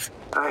Commonwealth.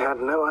 I had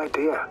no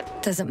idea.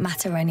 Doesn't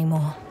matter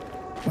anymore,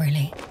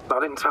 really.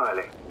 Not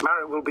entirely.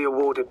 Merritt will be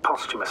awarded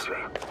posthumously.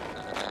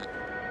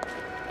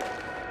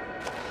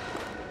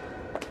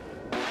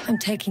 I'm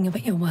taking you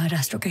at your word,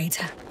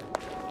 Astrogator.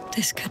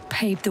 This could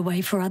pave the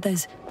way for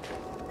others.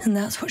 And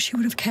that's what she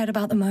would have cared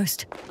about the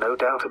most. No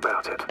doubt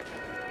about it.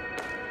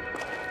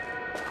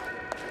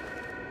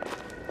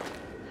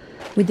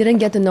 We didn't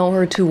get to know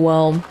her too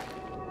well.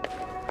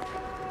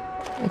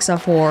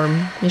 Except for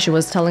she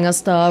was telling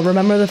us to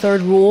remember the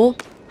 3rd rule.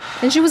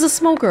 And she was a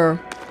smoker.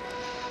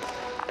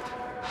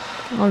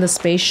 On the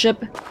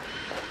spaceship.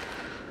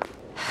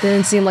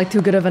 Didn't seem like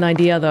too good of an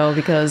idea though,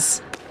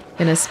 because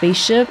in a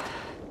spaceship,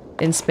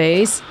 in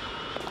space,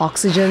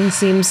 oxygen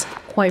seems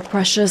quite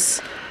precious.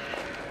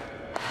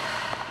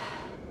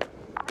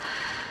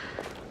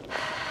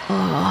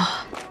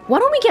 Why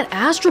don't we get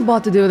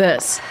Astrobot to do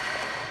this?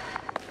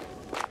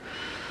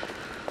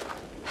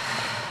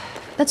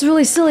 That's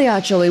really silly,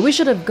 actually. We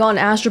should have gone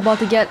Astrobot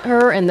to get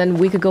her, and then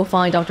we could go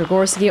find Dr.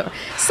 Gorski or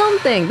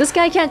something. This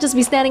guy can't just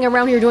be standing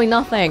around here doing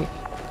nothing.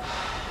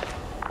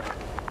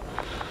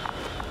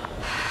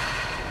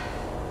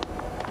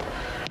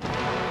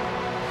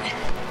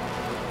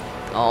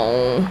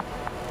 Oh.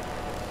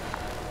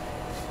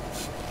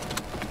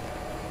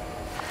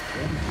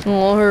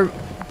 Oh, her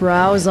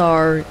brows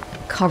are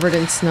covered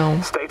in snow.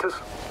 Status?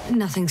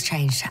 Nothing's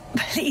changed.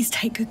 Please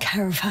take good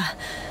care of her.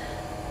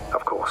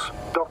 Of course.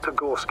 Dr.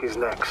 Gorski's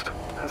next.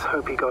 Let's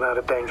hope he got out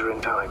of danger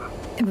in time.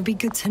 It would be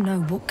good to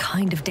know what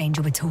kind of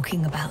danger we're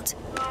talking about.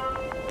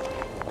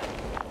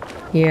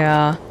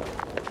 Yeah.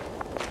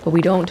 But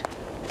we don't.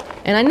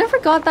 And I never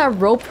got that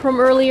rope from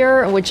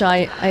earlier, which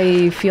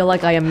I feel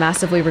like I am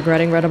massively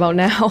regretting right about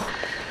now.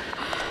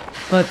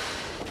 But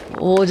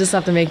we'll just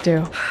have to make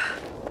do.